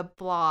on the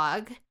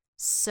blog.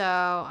 So,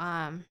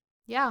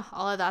 yeah,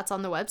 all of that's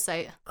on the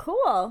website.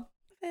 Cool.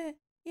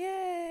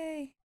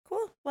 Yay.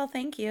 Cool. Well,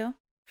 thank you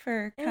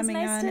for coming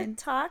on. It was nice to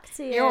talk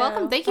to you. You're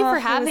welcome. Thank you for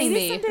having me.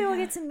 Maybe someday we'll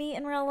get to meet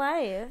in real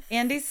life.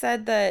 Andy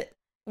said that,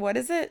 what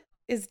is it?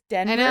 Is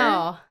Denver? I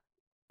know.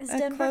 Is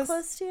Denver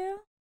close to you?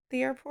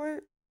 The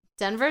airport?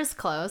 Denver's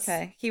close.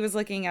 Okay. He was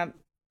looking up.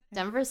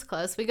 Denver's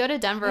close. We go to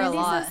Denver a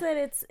lot. Andy says that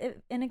it's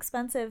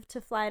inexpensive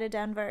to fly to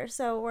Denver,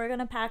 so we're going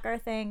to pack our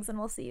things and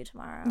we'll see you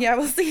tomorrow. Yeah,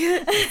 we'll see you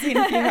in a few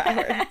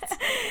hours.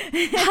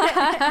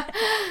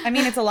 I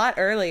mean, it's a lot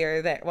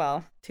earlier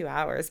 2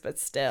 hours, but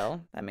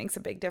still, that makes a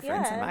big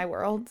difference in my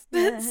world.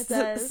 Yeah, it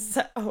does.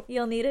 So,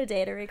 you'll need a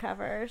day to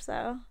recover,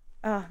 so.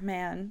 Oh,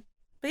 man.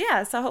 But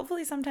yeah, so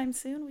hopefully sometime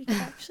soon we can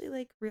actually,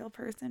 like, real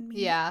person meet.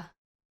 Yeah.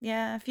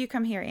 Yeah, if you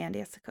come here, Andy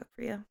has to cook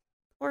for you.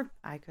 Or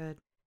I could.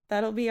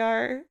 that'll be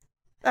our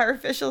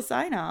official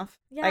sign off.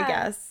 Yeah. I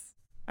guess.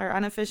 Our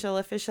unofficial.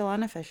 Unofficial,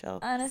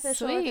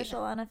 Sweet.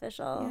 official,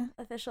 unofficial.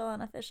 Yeah. Official,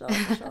 unofficial,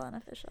 official,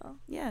 unofficial.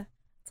 Yeah.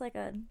 It's like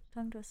a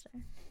tongue twister.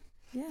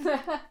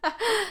 Yeah.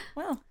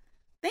 Well,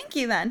 thank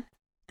you then.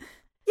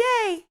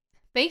 Yay.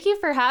 Thank you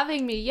for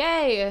having me.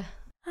 Yay.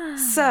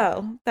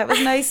 So, that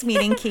was nice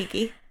meeting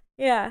KiKi.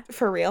 Yeah.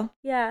 For real.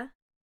 Yeah.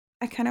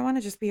 I kind of want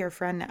to just be her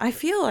friend now. I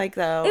feel like,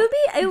 though.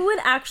 It would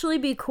actually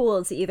be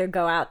cool to either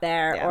go out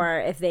there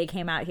or if they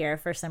came out here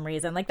for some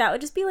reason. Like, that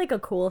would just be, like, a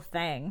cool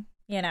thing,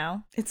 you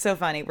know? It's so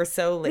funny. We're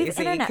so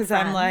lazy because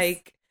I'm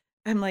like,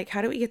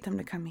 how do we get them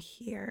to come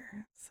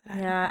here? So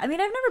yeah. I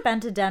mean, I've never been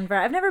to Denver.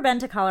 I've never been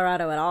to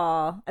Colorado at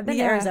all. I've been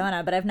to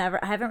Arizona, but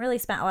I haven't really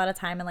spent a lot of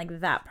time in,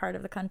 like, that part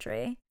of the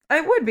country.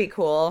 It would be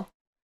cool.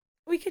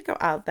 We could go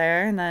out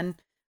there and then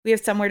we have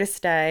somewhere to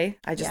stay.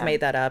 I just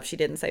made that up. She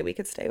didn't say we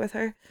could stay with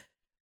her.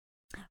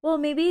 Well,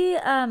 maybe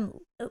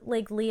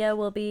like Leah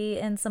will be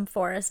in some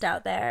forest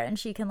out there and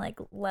she can like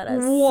let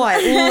us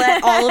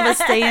let all of us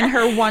stay in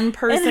her one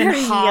person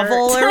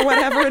hovel or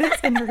whatever it is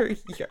in her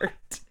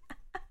yurt.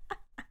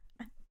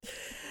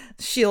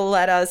 She'll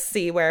let us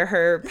see where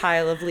her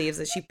pile of leaves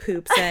that she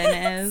poops in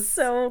is.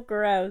 So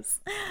gross.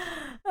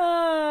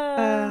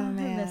 Oh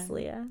man. I miss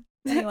Leah.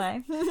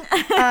 Anyway.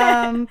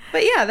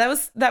 But yeah,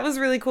 that was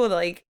really cool.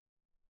 Like,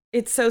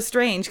 it's so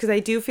strange because I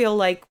do feel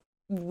like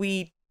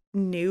we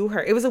knew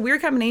her. It was a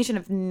weird combination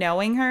of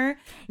knowing her,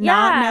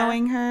 not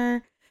knowing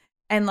her,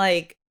 and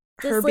like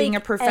just her being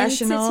a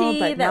professional,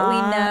 but that we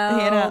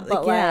know, you know,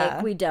 but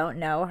like we don't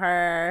know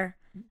her.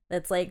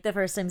 That's like the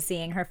first time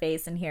seeing her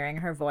face and hearing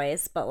her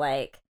voice, but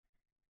like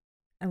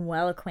I'm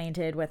well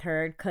acquainted with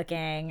her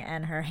cooking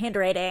and her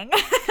handwriting.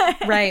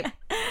 Right.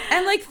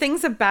 And like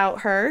things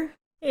about her.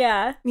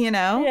 Yeah. You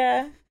know?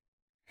 Yeah.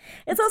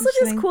 It's also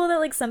just cool that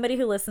like somebody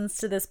who listens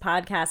to this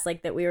podcast,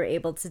 like that we were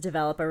able to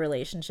develop a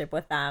relationship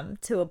with them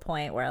to a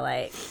point where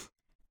like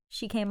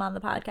she came on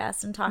the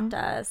podcast and talked to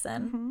us,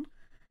 and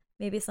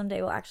maybe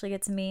someday we'll actually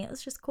get to meet.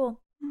 It's just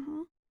cool.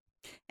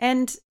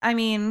 And I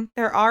mean,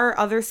 there are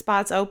other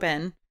spots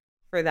open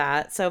for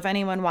that. So if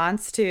anyone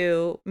wants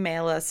to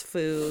mail us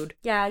food.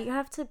 Yeah, you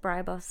have to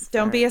bribe us.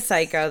 Don't be a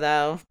psycho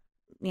though.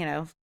 You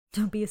know.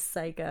 Don't be a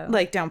psycho.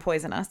 Like, don't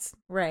poison us.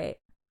 Right.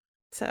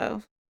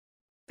 So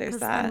there's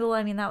that. Well,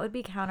 I mean, that would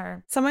be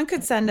counter. Someone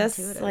could send us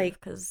like,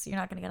 because you're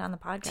not going to get on the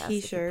podcast.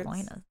 T-shirts. If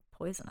you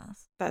poison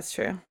us. That's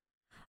true.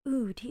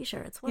 Ooh,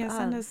 T-shirts. What? Yeah,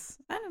 send us.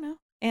 I don't know.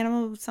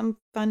 Some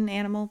fun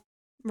animal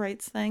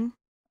rights thing.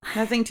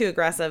 Nothing too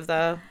aggressive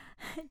though.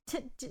 I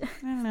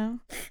don't know.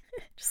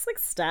 Just like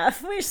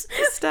stuff.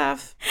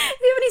 Stuff.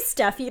 Do you have any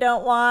stuff you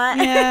don't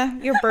want? Yeah,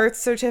 your birth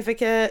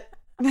certificate.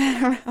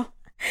 I don't know.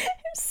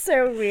 It's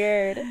so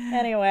weird.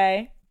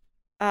 Anyway.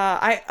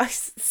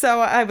 So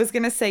I was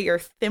gonna say your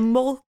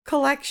thimble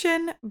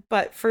collection,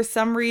 but for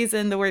some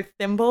reason the word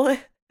thimble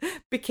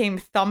became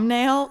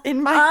thumbnail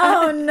in my head.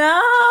 Oh no,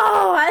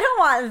 I don't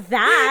want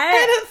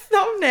that. And a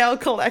thumbnail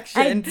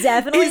collection. I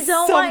definitely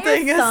don't want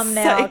your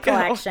thumbnail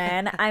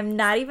collection. I'm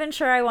not even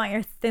sure I want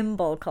your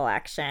thimble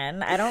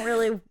collection. I don't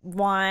really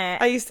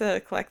want. I used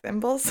to collect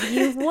thimbles.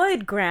 You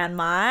would,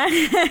 Grandma.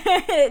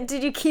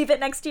 Did you keep it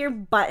next to your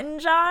button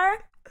jar?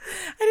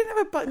 I didn't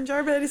have a button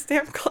jar, but I had a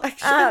stamp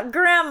collection.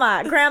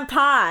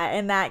 Grandpa,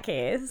 in that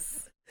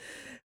case.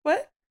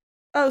 What?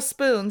 Oh,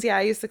 spoons. Yeah,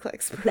 I used to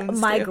collect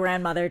spoons. My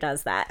grandmother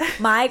does that.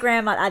 My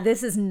grandmother,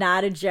 this is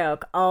not a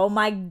joke. Oh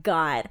my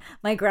God.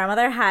 My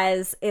grandmother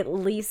has at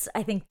least,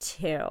 I think,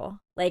 2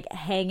 like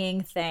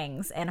hanging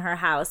things in her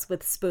house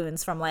with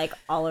spoons from like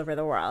all over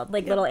the world.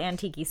 Like little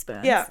antique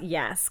spoons. Yeah.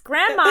 Yes.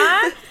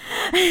 Grandma.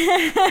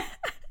 Grandma,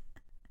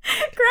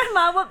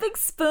 what big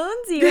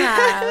spoons you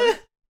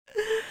have?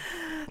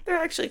 They're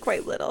actually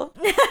quite little.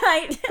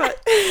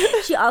 But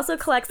she also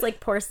collects like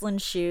porcelain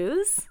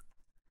shoes.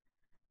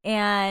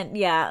 And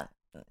yeah,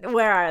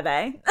 where are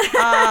they?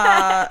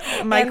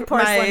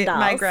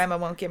 My grandma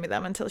won't give me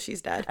them until she's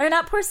dead. Or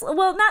not porcelain.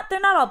 Well, they're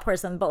not all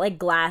porcelain, but like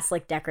glass,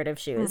 like decorative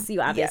shoes.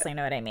 You obviously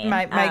know what I mean.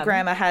 My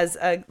grandma has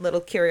a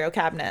little curio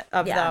cabinet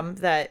of them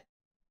that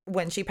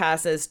when she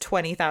passes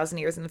 20,000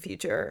 years in the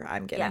future,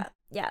 I'm getting.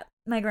 Yeah.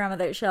 My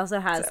grandmother, she also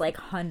has like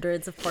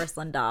hundreds of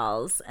porcelain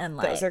dolls, and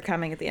like those are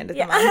coming at the end of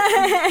the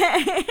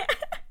month.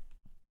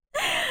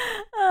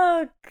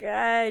 Oh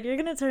God, you're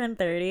gonna turn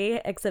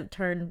 30, except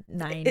turn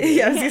 90.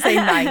 Yeah, I was gonna say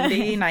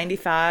 90,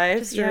 95.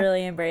 Just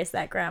really embrace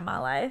that grandma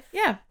life.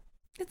 Yeah,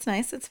 it's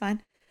nice. It's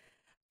fine.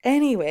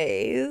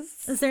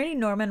 Anyways, is there any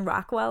Norman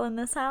Rockwell in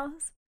this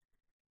house?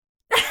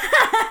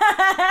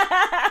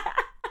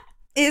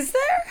 Is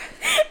there?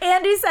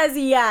 Andy says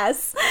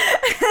yes.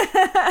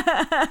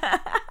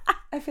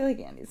 I feel like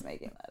Andy's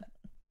making that up.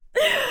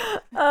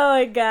 Oh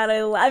my God,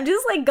 I'm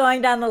just like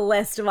going down the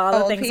list of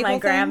all the things my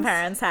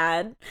grandparents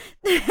had.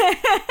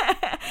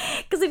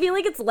 Because I feel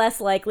like it's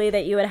less likely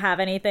that you would have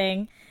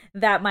anything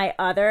that my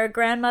other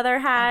grandmother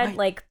had,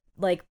 like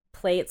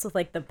plates with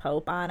like the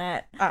Pope on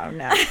it. Oh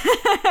no.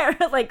 Or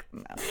like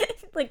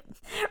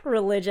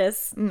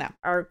religious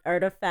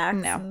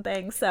artifacts and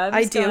things. So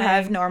I do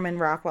have Norman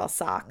Rockwell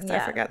socks. I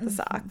forgot the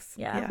socks.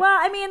 Yeah. Well,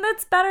 I mean,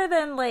 that's better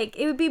than like,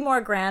 it would be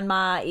more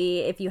grandma-y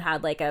if you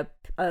had like a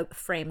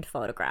framed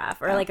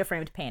photograph or like a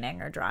framed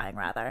painting or drawing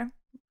rather.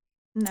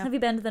 No. Have you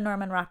been to the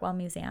Norman Rockwell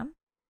Museum?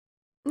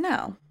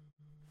 No.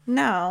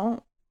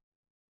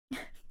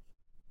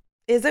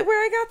 Is it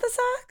where I got the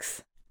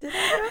socks? Did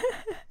I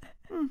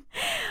go?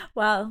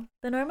 Well,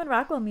 the Norman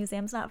Rockwell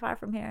Museum's not far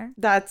from here.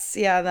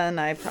 Then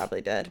I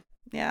probably did.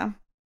 Yeah.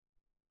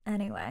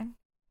 Anyway,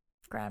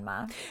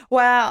 grandma.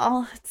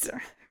 Well,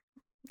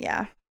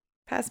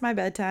 past my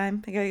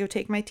bedtime. I gotta go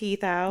take my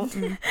teeth out.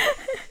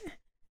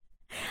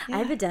 I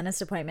have a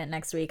dentist appointment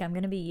next week. I'm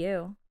gonna be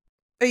you.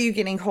 Are you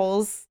getting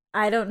holes?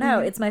 I don't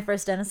know. It's my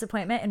first dentist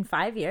appointment in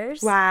 5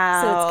 years.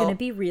 Wow. So it's going to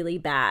be really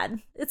bad.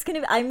 I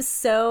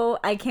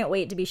can't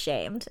wait to be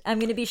shamed. I'm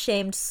going to be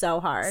shamed so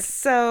hard.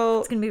 So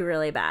it's going to be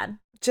really bad.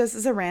 Just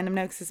as a random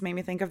note, because this made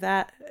me think of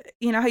that.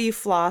 You know how you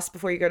floss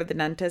before you go to the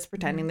dentist,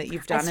 pretending that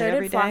you've done it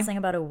every day? I started flossing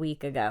about a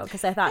week ago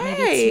because I thought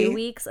maybe 2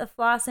 weeks of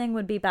flossing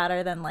would be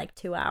better than like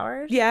 2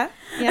 hours. Yeah.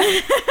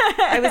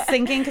 I was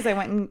thinking, because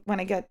when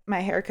I get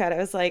my hair cut, I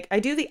was like, I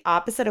do the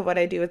opposite of what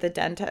I do with the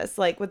dentist.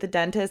 Like with the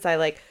dentist, I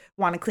like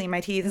want to clean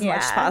my teeth as much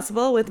as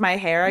possible. With my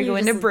hair, I go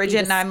into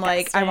Bridget and I'm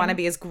like, I want to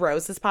be as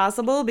gross as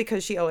possible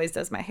because she always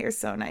does my hair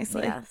so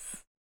nicely.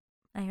 Yes.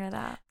 I hear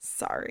that.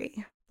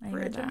 Sorry,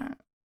 Bridget.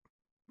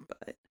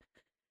 But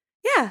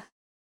yeah.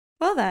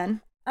 Well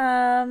then.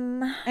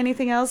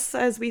 Anything else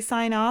as we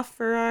sign off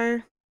for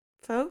our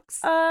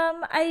folks?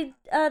 The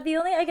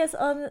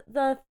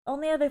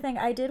only other thing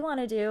I did want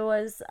to do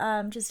was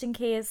just in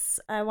case,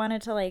 I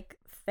wanted to like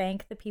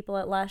thank the people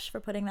at Lush for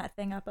putting that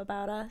thing up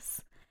about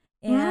us.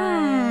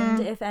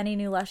 And if any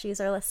new Lushies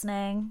are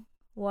listening,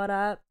 what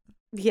up?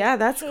 Yeah,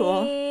 that's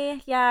cool.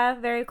 Yeah,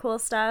 very cool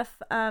stuff.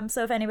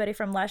 So if anybody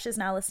from Lush is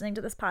now listening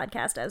to this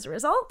podcast as a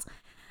result,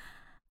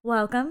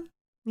 welcome.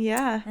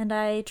 Yeah. And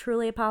I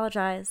truly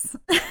apologize.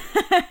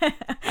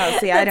 Oh,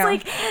 see, I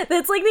don't.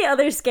 That's like the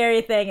other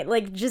scary thing.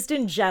 Like, just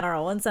in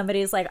general, when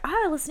somebody's like,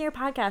 I listen to your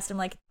podcast, I'm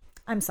like,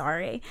 I'm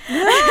sorry.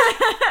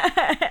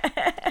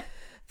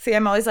 See,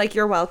 I'm always like,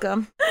 you're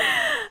welcome.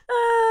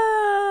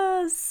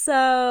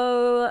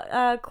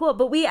 Cool.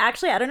 But we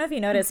actually, I don't know if you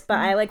noticed, but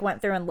I like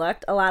went through and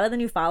looked. A lot of the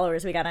new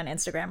followers we got on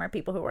Instagram are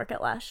people who work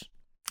at Lush.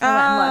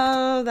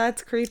 Oh,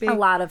 that's creepy. A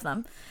lot of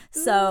them.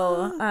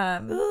 So, hi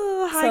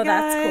so guys.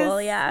 That's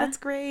cool. Yeah. That's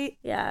great.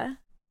 Yeah.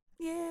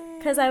 Yeah.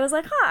 Because I was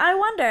like, I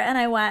wonder. And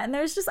I went, and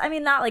there's just, I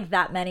mean, not like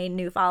that many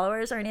new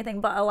followers or anything,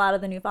 but a lot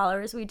of the new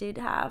followers we did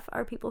have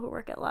are people who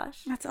work at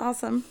Lush. That's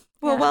awesome.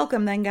 Well,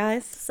 welcome then,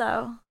 guys.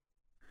 So.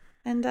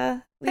 And,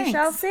 we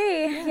shall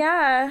see.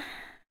 Yeah.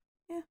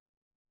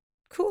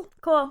 Cool.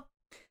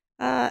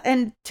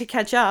 And to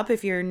catch up,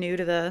 if you're new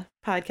to the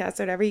podcast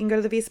or whatever, you can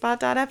go to the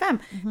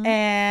vspot.fm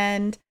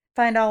and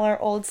find all our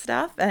old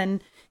stuff.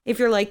 And if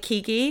you're like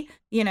KiKi,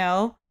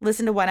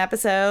 listen to one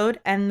episode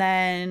and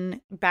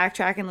then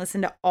backtrack and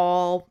listen to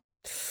all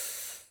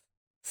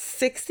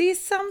 60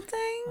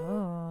 something.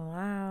 Oh,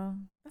 wow.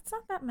 That's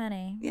not that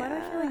many. Yeah. Why do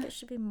I feel like it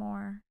should be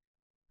more?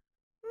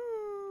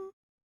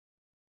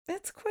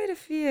 It's quite a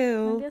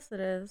few. I guess it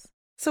is.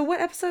 So what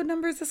episode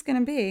number is this going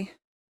to be?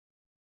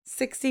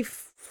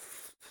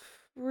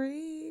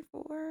 63,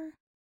 4?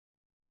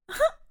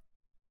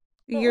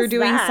 You're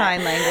doing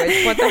sign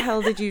language. What the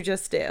hell did you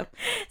just do?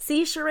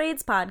 See,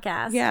 Charades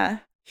podcast. Yeah.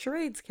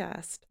 Charades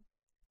cast.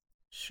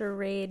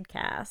 Charade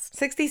cast.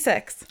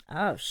 66.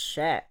 Oh,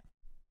 shit.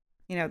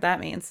 You know what that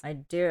means. I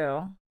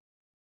do.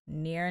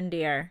 Near and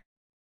dear.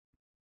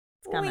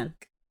 It's coming.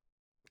 Wink.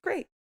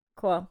 Great.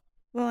 Cool.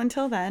 Well,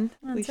 until then.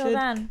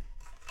 Then.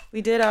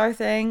 We did our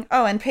thing.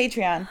 Oh, and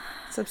Patreon.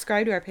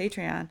 Subscribe to our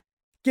Patreon.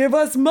 Give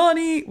us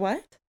money.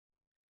 What?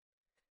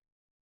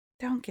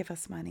 Don't give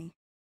us money.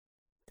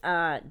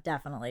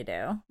 Definitely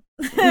do.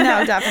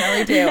 No,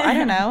 definitely do. I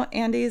don't know.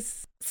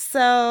 Andy's.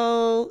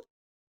 So,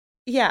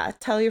 yeah,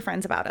 tell your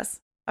friends about us.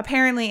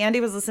 Apparently,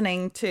 Andy was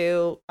listening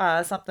to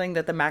something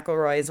that the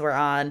McElroys were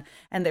on,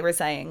 and they were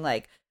saying,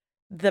 like,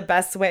 the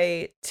best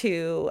way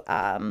to,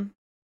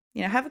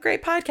 have a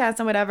great podcast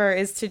and whatever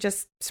is to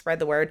just spread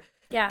the word.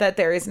 Yeah. That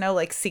there is no,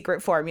 like,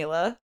 secret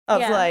formula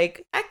of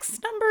like X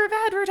number of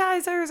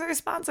advertisers or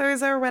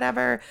sponsors or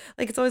whatever.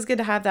 Like, it's always good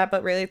to have that,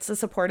 but really it's the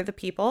support of the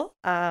people.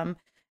 And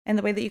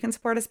the way that you can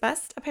support us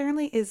best,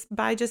 apparently, is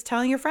by just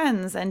telling your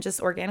friends and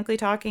just organically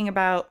talking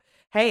about,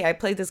 hey, I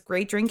played this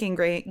great drinking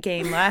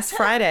game last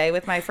Friday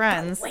with my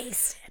friends.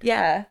 Wasted.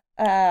 Yeah.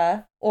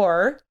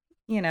 Or,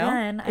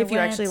 if you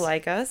actually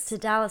like us. To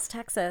Dallas,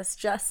 Texas,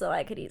 just so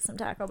I could eat some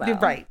Taco Bell.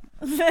 Right.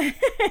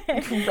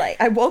 Right.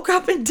 I woke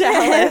up in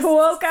Dallas.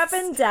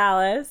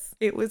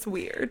 It was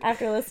weird.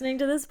 After listening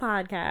to this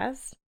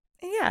podcast.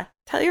 Yeah.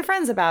 Tell your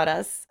friends about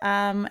us.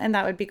 And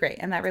that would be great.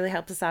 And that really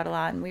helps us out a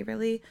lot. And we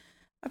really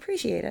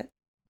appreciate it.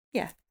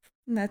 Yeah.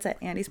 And that's it.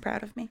 Andy's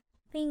proud of me.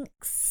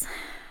 Thanks.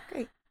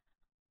 Great.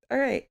 All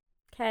right.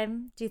 Okay.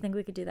 Do you think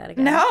we could do that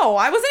again? No,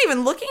 I wasn't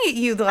even looking at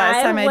you the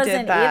last time I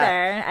did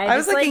that. Either. I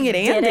was looking at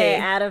Andy. Did it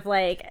out of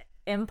like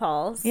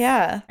impulse.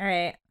 Yeah. All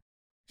right.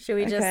 Should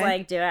we just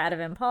like do it out of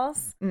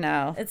impulse?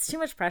 No. It's too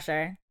much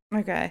pressure.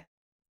 Okay.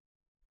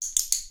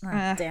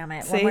 Oh, damn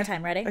it. See? One more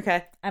time. Ready?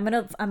 Okay. I'm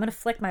gonna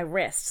flick my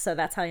wrist, so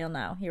that's how you'll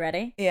know. You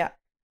ready? Yeah.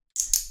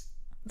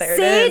 There it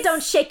is. See?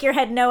 Don't shake your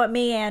head no at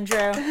me,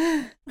 Andrew.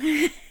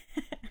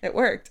 It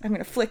worked. I'm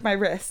gonna flick my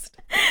wrist.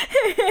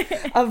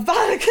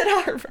 Avada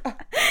Kedavra.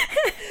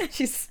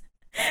 She's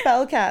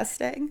spell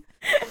casting.